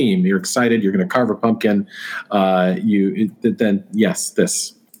like the theme, you're excited, you're going to carve a pumpkin, then yes,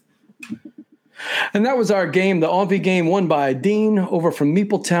 this. And that was our game, the Envy game, won by Dean over from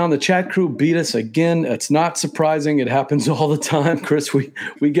Meepletown. The chat crew beat us again. It's not surprising. It happens all the time, Chris. We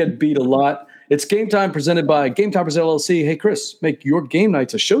get beat a lot. It's Game Time presented by Game Toppers LLC. Hey, Chris, make your game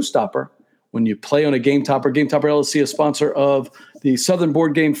nights a showstopper when you play on a Game Topper. Game Topper LLC, a sponsor of the Southern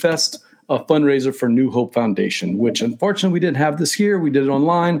Board Game Fest, a fundraiser for New Hope Foundation, which unfortunately we didn't have this year. We did it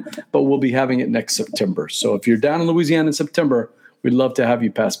online, but we'll be having it next September. So if you're down in Louisiana in September, we'd love to have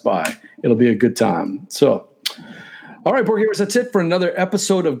you pass by. It'll be a good time. So, all right, board gamers, that's it for another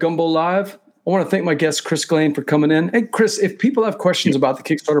episode of Gumbo Live. I want to thank my guest, Chris Glane, for coming in. Hey, Chris, if people have questions about the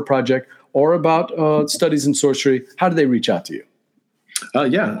Kickstarter project or about Studies in Sorcery, how do they reach out to you?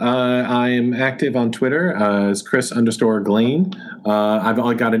 I am active on Twitter as Chris_Glane. I've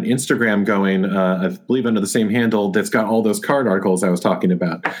only got an Instagram going, I believe under the same handle that's got all those card articles I was talking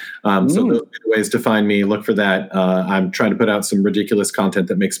about. So those are ways to find me. Look for that. I'm trying to put out some ridiculous content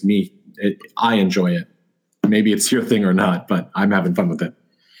that makes I enjoy it. Maybe it's your thing or not, but I'm having fun with it.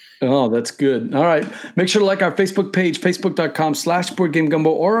 Oh, that's good. All right. Make sure to like our Facebook page, facebook.com/BoardGameGumbo,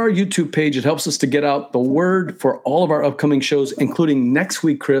 or our YouTube page. It helps us to get out the word for all of our upcoming shows, including next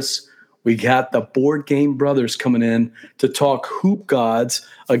week, Chris. We got the Board Game Brothers coming in to talk Hoop Gods,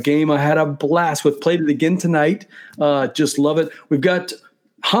 a game I had a blast with. Played it again tonight. Just love it. We've got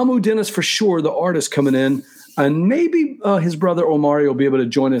Hamu Dennis for sure, the artist, coming in. And maybe his brother Omari will be able to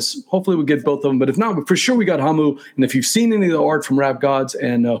join us. Hopefully we'll get both of them. But if not, for sure we got Hamu. And if you've seen any of the art from Rap Gods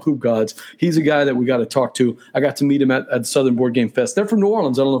and Hoop Gods, he's a guy that we got to talk to. I got to meet him at Southern Board Game Fest. They're from New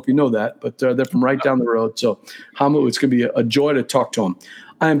Orleans. I don't know if you know that, but they're from right down the road. So Hamu, it's going to be a joy to talk to him.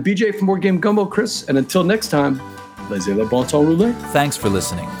 I am BJ from Board Game Gumbo, Chris. And until next time, laissez le bon temps rouler. Thanks for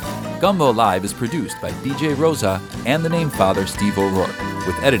listening. Gumbo Live is produced by BJ Rosa and the Namefather Steve O'Rourke,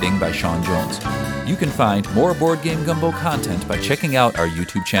 with editing by Sean Jones. You can find more Board Game Gumbo content by checking out our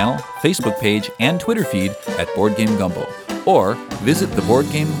YouTube channel, Facebook page, and Twitter feed at Board Game Gumbo, or visit the Board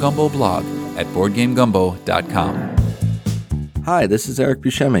Game Gumbo blog at BoardGameGumbo.com. Hi, this is Eric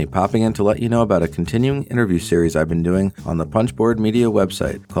Buscemi, popping in to let you know about a continuing interview series I've been doing on the Punchboard Media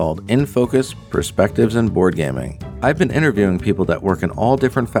website called In Focus, Perspectives in Board Gaming. I've been interviewing people that work in all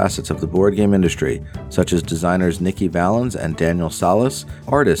different facets of the board game industry, such as designers Nikki Valens and Daniel Salas,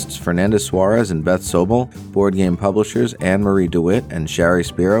 artists Fernandez Suarez and Beth Sobel, board game publishers Anne-Marie DeWitt and Shari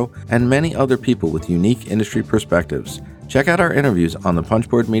Spiro, and many other people with unique industry perspectives. Check out our interviews on the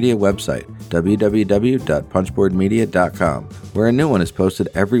Punchboard Media website, www.punchboardmedia.com, where a new one is posted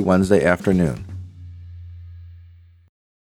every Wednesday afternoon.